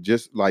 like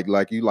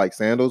you like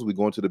sandals. We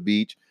going to the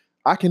beach.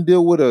 I can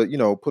deal with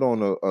put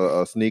on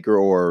a sneaker,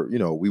 or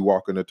we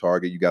walk in the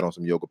Target. You got on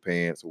some yoga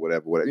pants or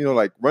whatever.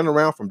 Like running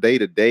around from day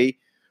to day.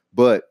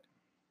 But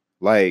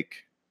like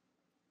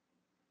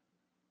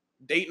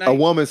date night, a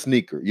woman's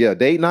sneaker,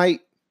 date night.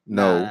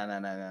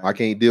 No, I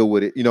can't deal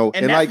with it. And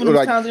that's when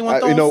the times they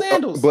want to throw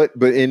sandals. But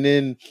and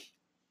then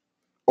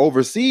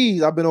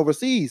overseas, I've been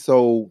overseas,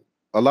 so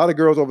a lot of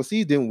girls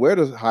overseas didn't wear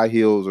the high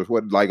heels or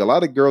what. Like a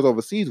lot of girls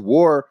overseas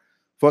wore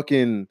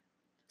fucking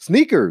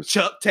sneakers,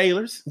 Chuck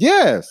Taylors,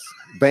 yes,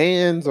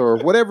 Vans or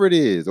whatever it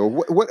is, or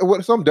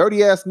what some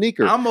dirty ass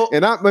sneaker. I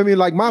mean,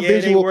 like my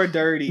visual, they were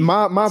dirty.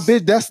 My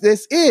bitch, that's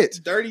it.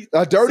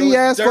 A dirty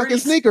ass fucking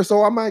sneaker.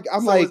 So I'm like,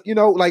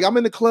 I'm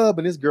in the club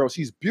and this girl,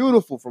 she's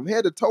beautiful from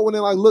head to toe, and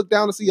then I look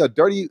down to see a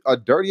dirty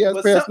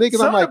ass pair of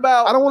sneakers. I'm like,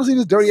 I don't want to see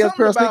this dirty ass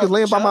pair of sneakers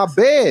laying by my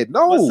bed.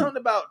 No, but something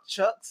about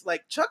Chucks,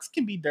 like Chucks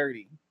can be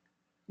dirty.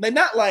 Like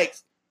not like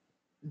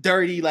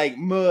dirty like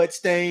mud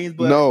stains,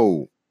 but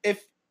no.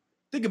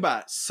 Think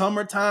about it,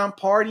 summertime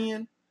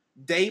partying,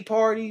 day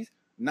parties,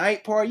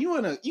 night party. You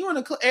in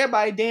a club,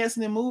 everybody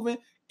dancing and moving.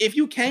 if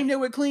you came there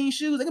with clean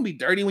shoes, they're gonna be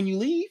dirty when you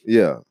leave.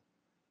 Yeah.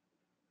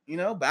 You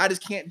know, but I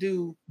just can't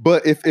do.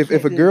 But if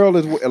a girl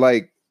is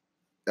like,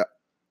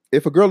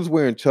 if a girl is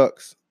wearing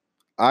Chucks,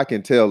 I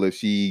can tell if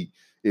she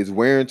is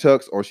wearing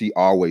Chucks or she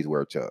always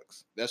wear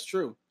Chucks. That's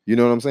true. You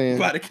know what I'm saying?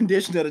 By the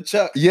condition of the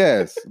Chucks.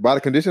 Yes, by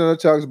the condition of the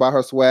Chucks, by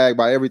her swag,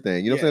 by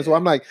everything. You know what I'm saying? So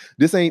I'm like,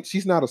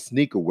 she's not a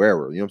sneaker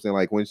wearer. You know what I'm saying?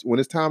 Like when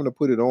it's time to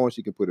put it on,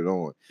 she can put it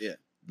on. Yeah.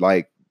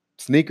 Like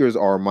sneakers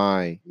are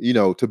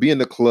to be in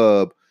the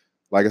club,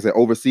 like I said,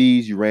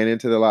 overseas, you ran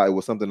into it a lot. It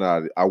was something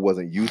that I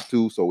wasn't used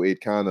to. So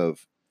it kind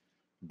of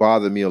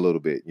bothered me a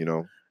little bit, you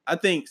know? I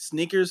think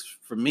sneakers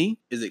for me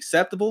is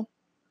acceptable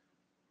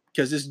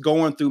because it's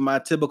going through my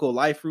typical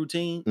life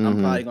routine. I'm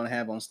probably going to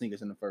have on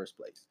sneakers in the first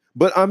place.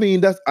 But I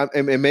mean,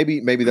 and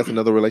maybe that's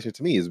another relation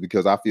to me is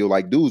because I feel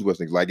like dudes wear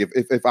sneakers. Like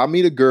if I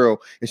meet a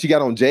girl and she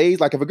got on J's,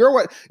 like if a girl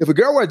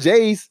wear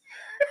J's,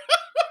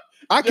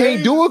 I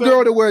can't do a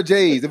girl to wear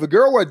J's. If a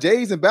girl wear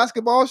J's and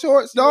basketball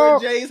shorts,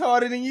 dog, J's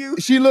harder than you.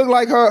 She look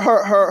like her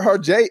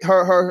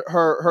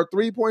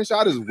 3-point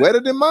shot is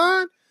wetter than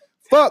mine.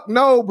 Fuck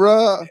no,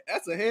 bruh.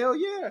 That's a hell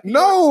yeah.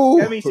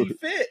 No. I mean, she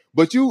fit.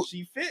 But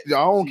she fit. I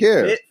don't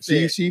care.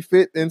 She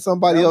fit in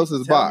somebody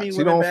else's box.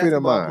 She don't fit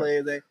in mine.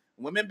 Players,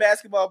 women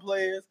basketball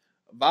players,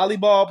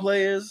 volleyball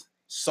players,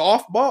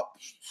 softball.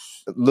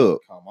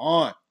 Look. Come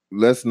on.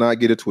 Let's not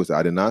get it twisted.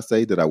 I did not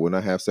say that I would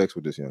not have sex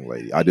with this young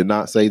lady. I did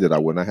not say that I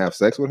would not have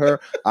sex with her.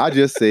 I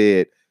just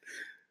said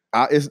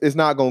it's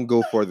not going to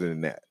go further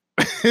than that.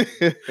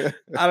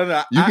 I don't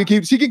know.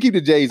 She can keep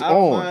the J's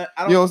on.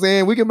 You know what I'm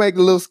saying? We can make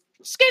a little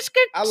skit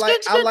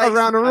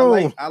around the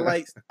room.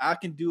 I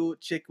can do a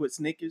chick with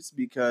sneakers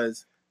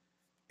because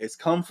it's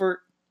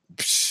comfort.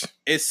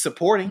 It's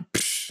supporting.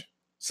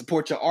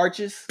 Support your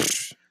arches.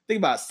 Think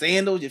about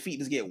sandals. Your feet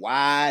just get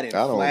wide and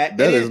flat.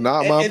 That is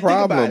not my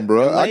problem,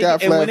 bro. I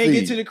got flat feet. And when they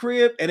get to the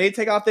crib and they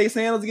take off their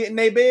sandals to get in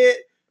their bed,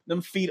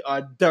 them feet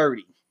are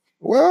dirty.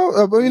 Well,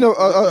 a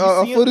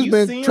foot has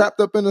been trapped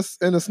up in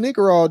a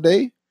sneaker all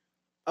day.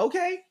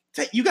 Okay,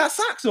 you got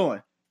socks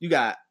on. You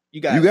got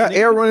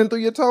air running through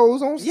your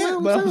toes on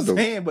sandals. But I'm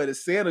saying, but the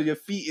sandal, your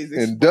feet is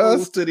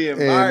exposed to the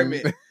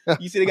environment.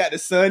 You see, they got the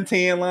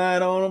suntan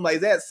line on them. Like,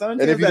 is that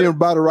suntan? And if you didn't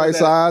buy the right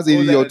size,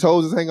 either your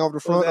toes is hanging off the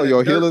front or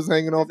your heel is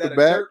hanging off the back.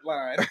 Dirt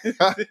line? Is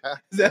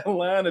that a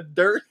line of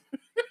dirt?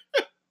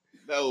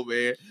 No,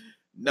 man.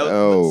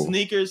 No.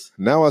 Sneakers.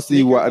 Now I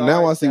see why.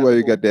 Now I see why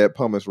you got that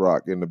pumice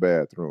rock in the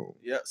bathroom.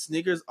 Yeah,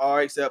 sneakers are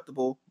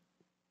acceptable.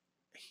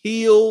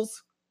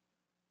 Heels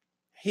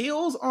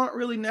aren't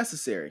really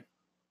necessary.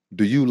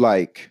 Do you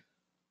like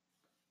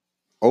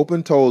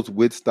open toes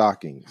with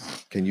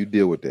stockings? Can you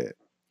deal with that?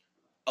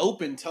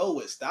 Open toe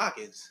with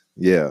stockings?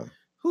 Yeah.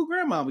 Who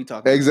grandma we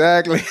talking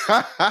exactly.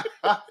 about?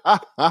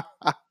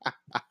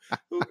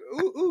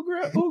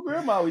 who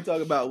grandma we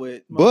talking about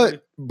with?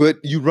 But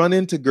you run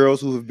into girls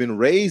who have been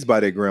raised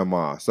by their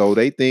grandma, so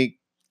they think.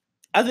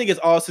 I think it's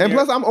awesome. And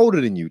plus, I'm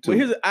older than you too.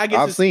 Well,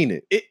 I've seen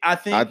it. I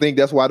think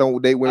that's why I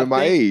don't date women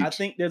my age. I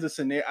think there's a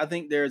scenario. I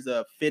think there's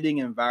a fitting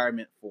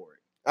environment for it.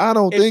 I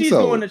don't think so. If she's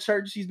going to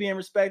church, she's being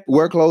respectful.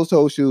 Wear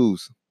closed-toe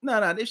shoes. No.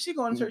 If she's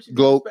going to church,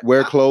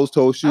 wear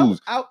closed-toe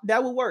shoes.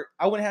 That would work.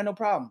 I wouldn't have no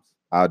problems.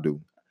 I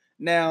do.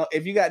 Now,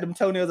 if you got them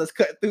toenails that's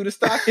cutting through the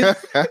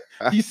stockings,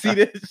 you see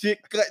that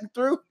shit cutting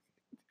through.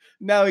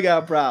 Now we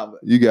got a problem.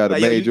 You got a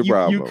major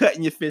problem. You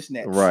cutting your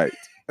fishnets, right?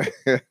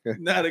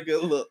 Not a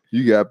good look.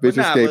 You got fish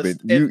escaping.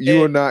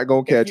 You are not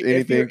gonna catch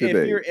anything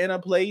today. If you're in a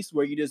place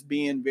where you're just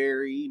being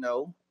very,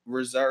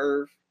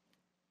 reserved.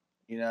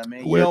 You know what I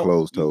mean? Wear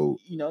closed toes.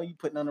 You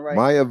putting on the right.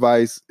 My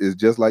advice is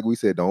just like we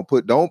said: don't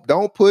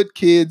put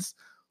kids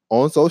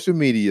on social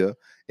media,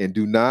 and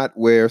do not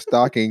wear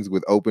stockings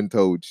with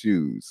open-toed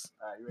shoes.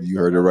 Right, you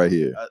heard it right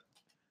here.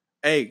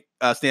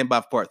 Stand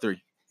by for part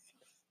 3.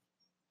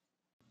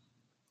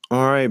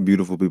 All right,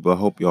 beautiful people. I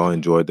hope y'all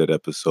enjoyed that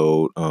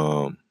episode.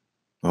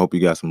 I hope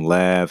you got some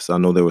laughs. I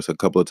know there was a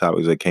couple of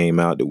topics that came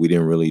out that we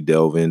didn't really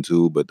delve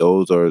into, but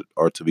those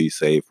are to be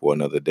saved for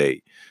another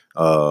day.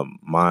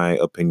 My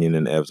opinion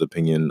and Ev's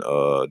opinion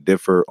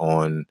differ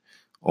on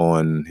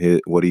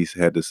what he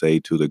had to say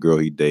to the girl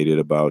he dated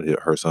about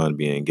her son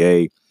being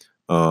gay.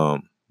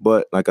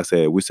 But like I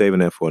said, we're saving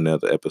that for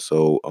another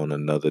episode on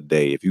another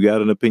day. If you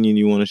got an opinion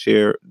you want to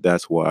share,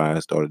 that's why I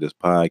started this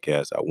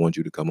podcast. I want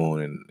you to come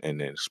on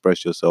and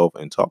express yourself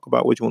and talk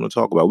about what you want to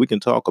talk about. We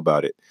can talk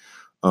about it.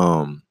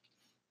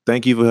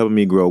 Thank you for helping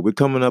me grow. We're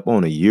coming up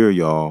on a year,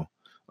 y'all.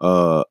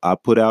 I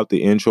put out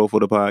the intro for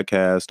the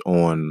podcast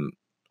on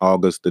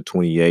August the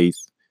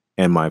 28th.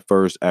 And my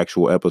first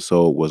actual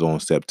episode was on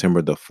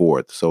September the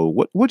 4th. So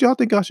what y'all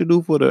think I should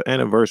do for the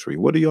anniversary?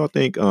 What do y'all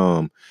think,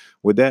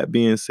 with that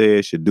being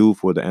said, should do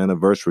for the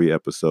anniversary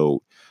episode?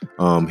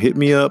 Hit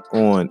me up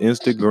on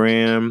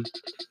Instagram,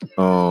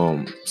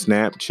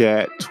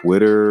 Snapchat,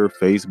 Twitter,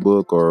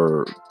 Facebook,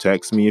 or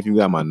text me if you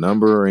got my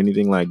number or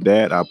anything like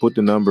that. I put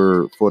the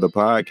number for the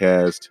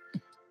podcast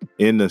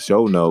in the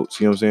show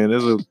notes. You know what I'm saying?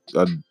 There's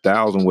a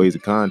 1,000 ways to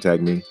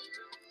contact me.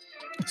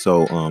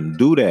 So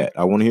do that.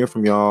 I want to hear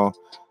from y'all.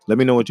 Let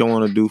me know what y'all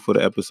want to do for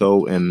the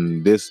episode.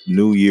 And this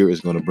new year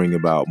is going to bring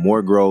about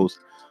more growth,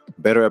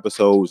 better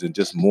episodes, and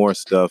just more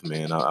stuff,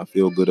 man. I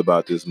feel good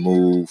about this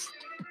move.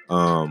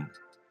 I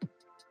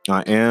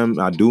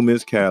do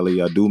miss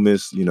Cali. I do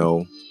miss,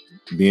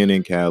 being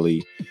in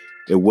Cali.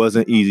 It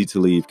wasn't easy to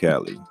leave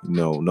Cali.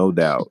 No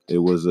doubt. It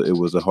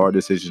was a hard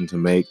decision to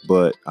make,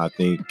 but I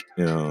think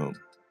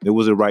it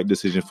was the right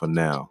decision for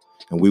now.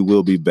 And we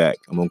will be back.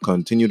 I'm going to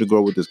continue to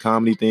grow with this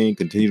comedy thing,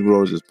 continue to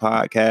grow with this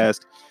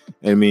podcast.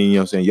 I mean,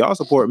 what I'm saying? Y'all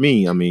support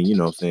me. I mean,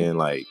 what I'm saying?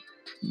 Like,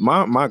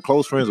 my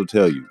close friends will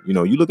tell you,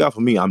 you look out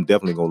for me, I'm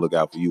definitely going to look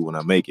out for you when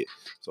I make it.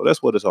 So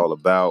that's what it's all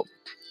about.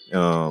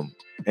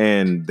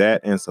 And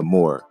that and some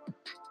more.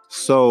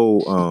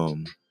 So,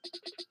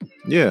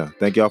 yeah,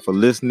 thank y'all for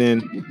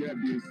listening.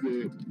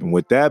 And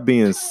with that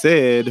being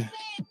said,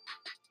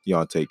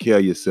 y'all take care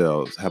of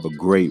yourselves. Have a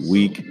great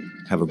week.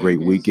 Have a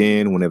great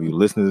weekend whenever you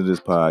listen to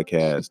this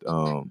podcast.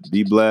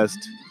 Be blessed.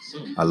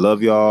 I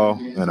love y'all,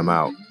 and I'm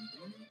out.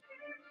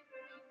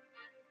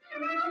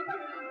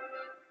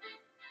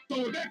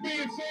 So with that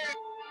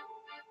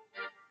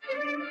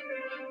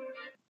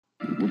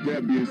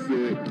being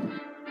said.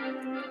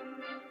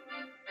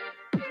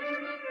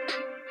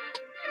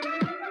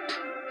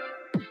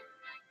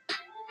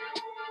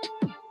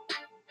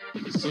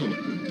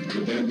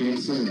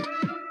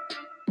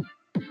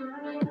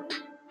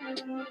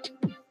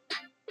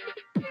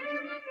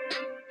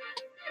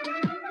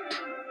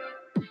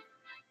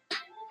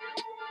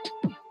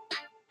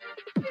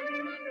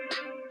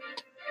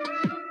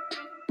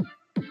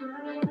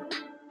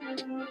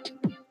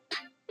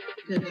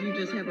 Because you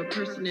just have a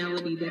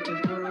personality that the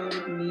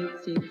world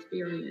needs to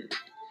experience.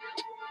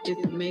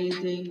 It's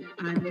amazing.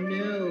 I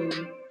know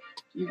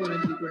you're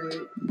going to do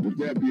great. With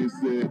that being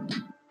said,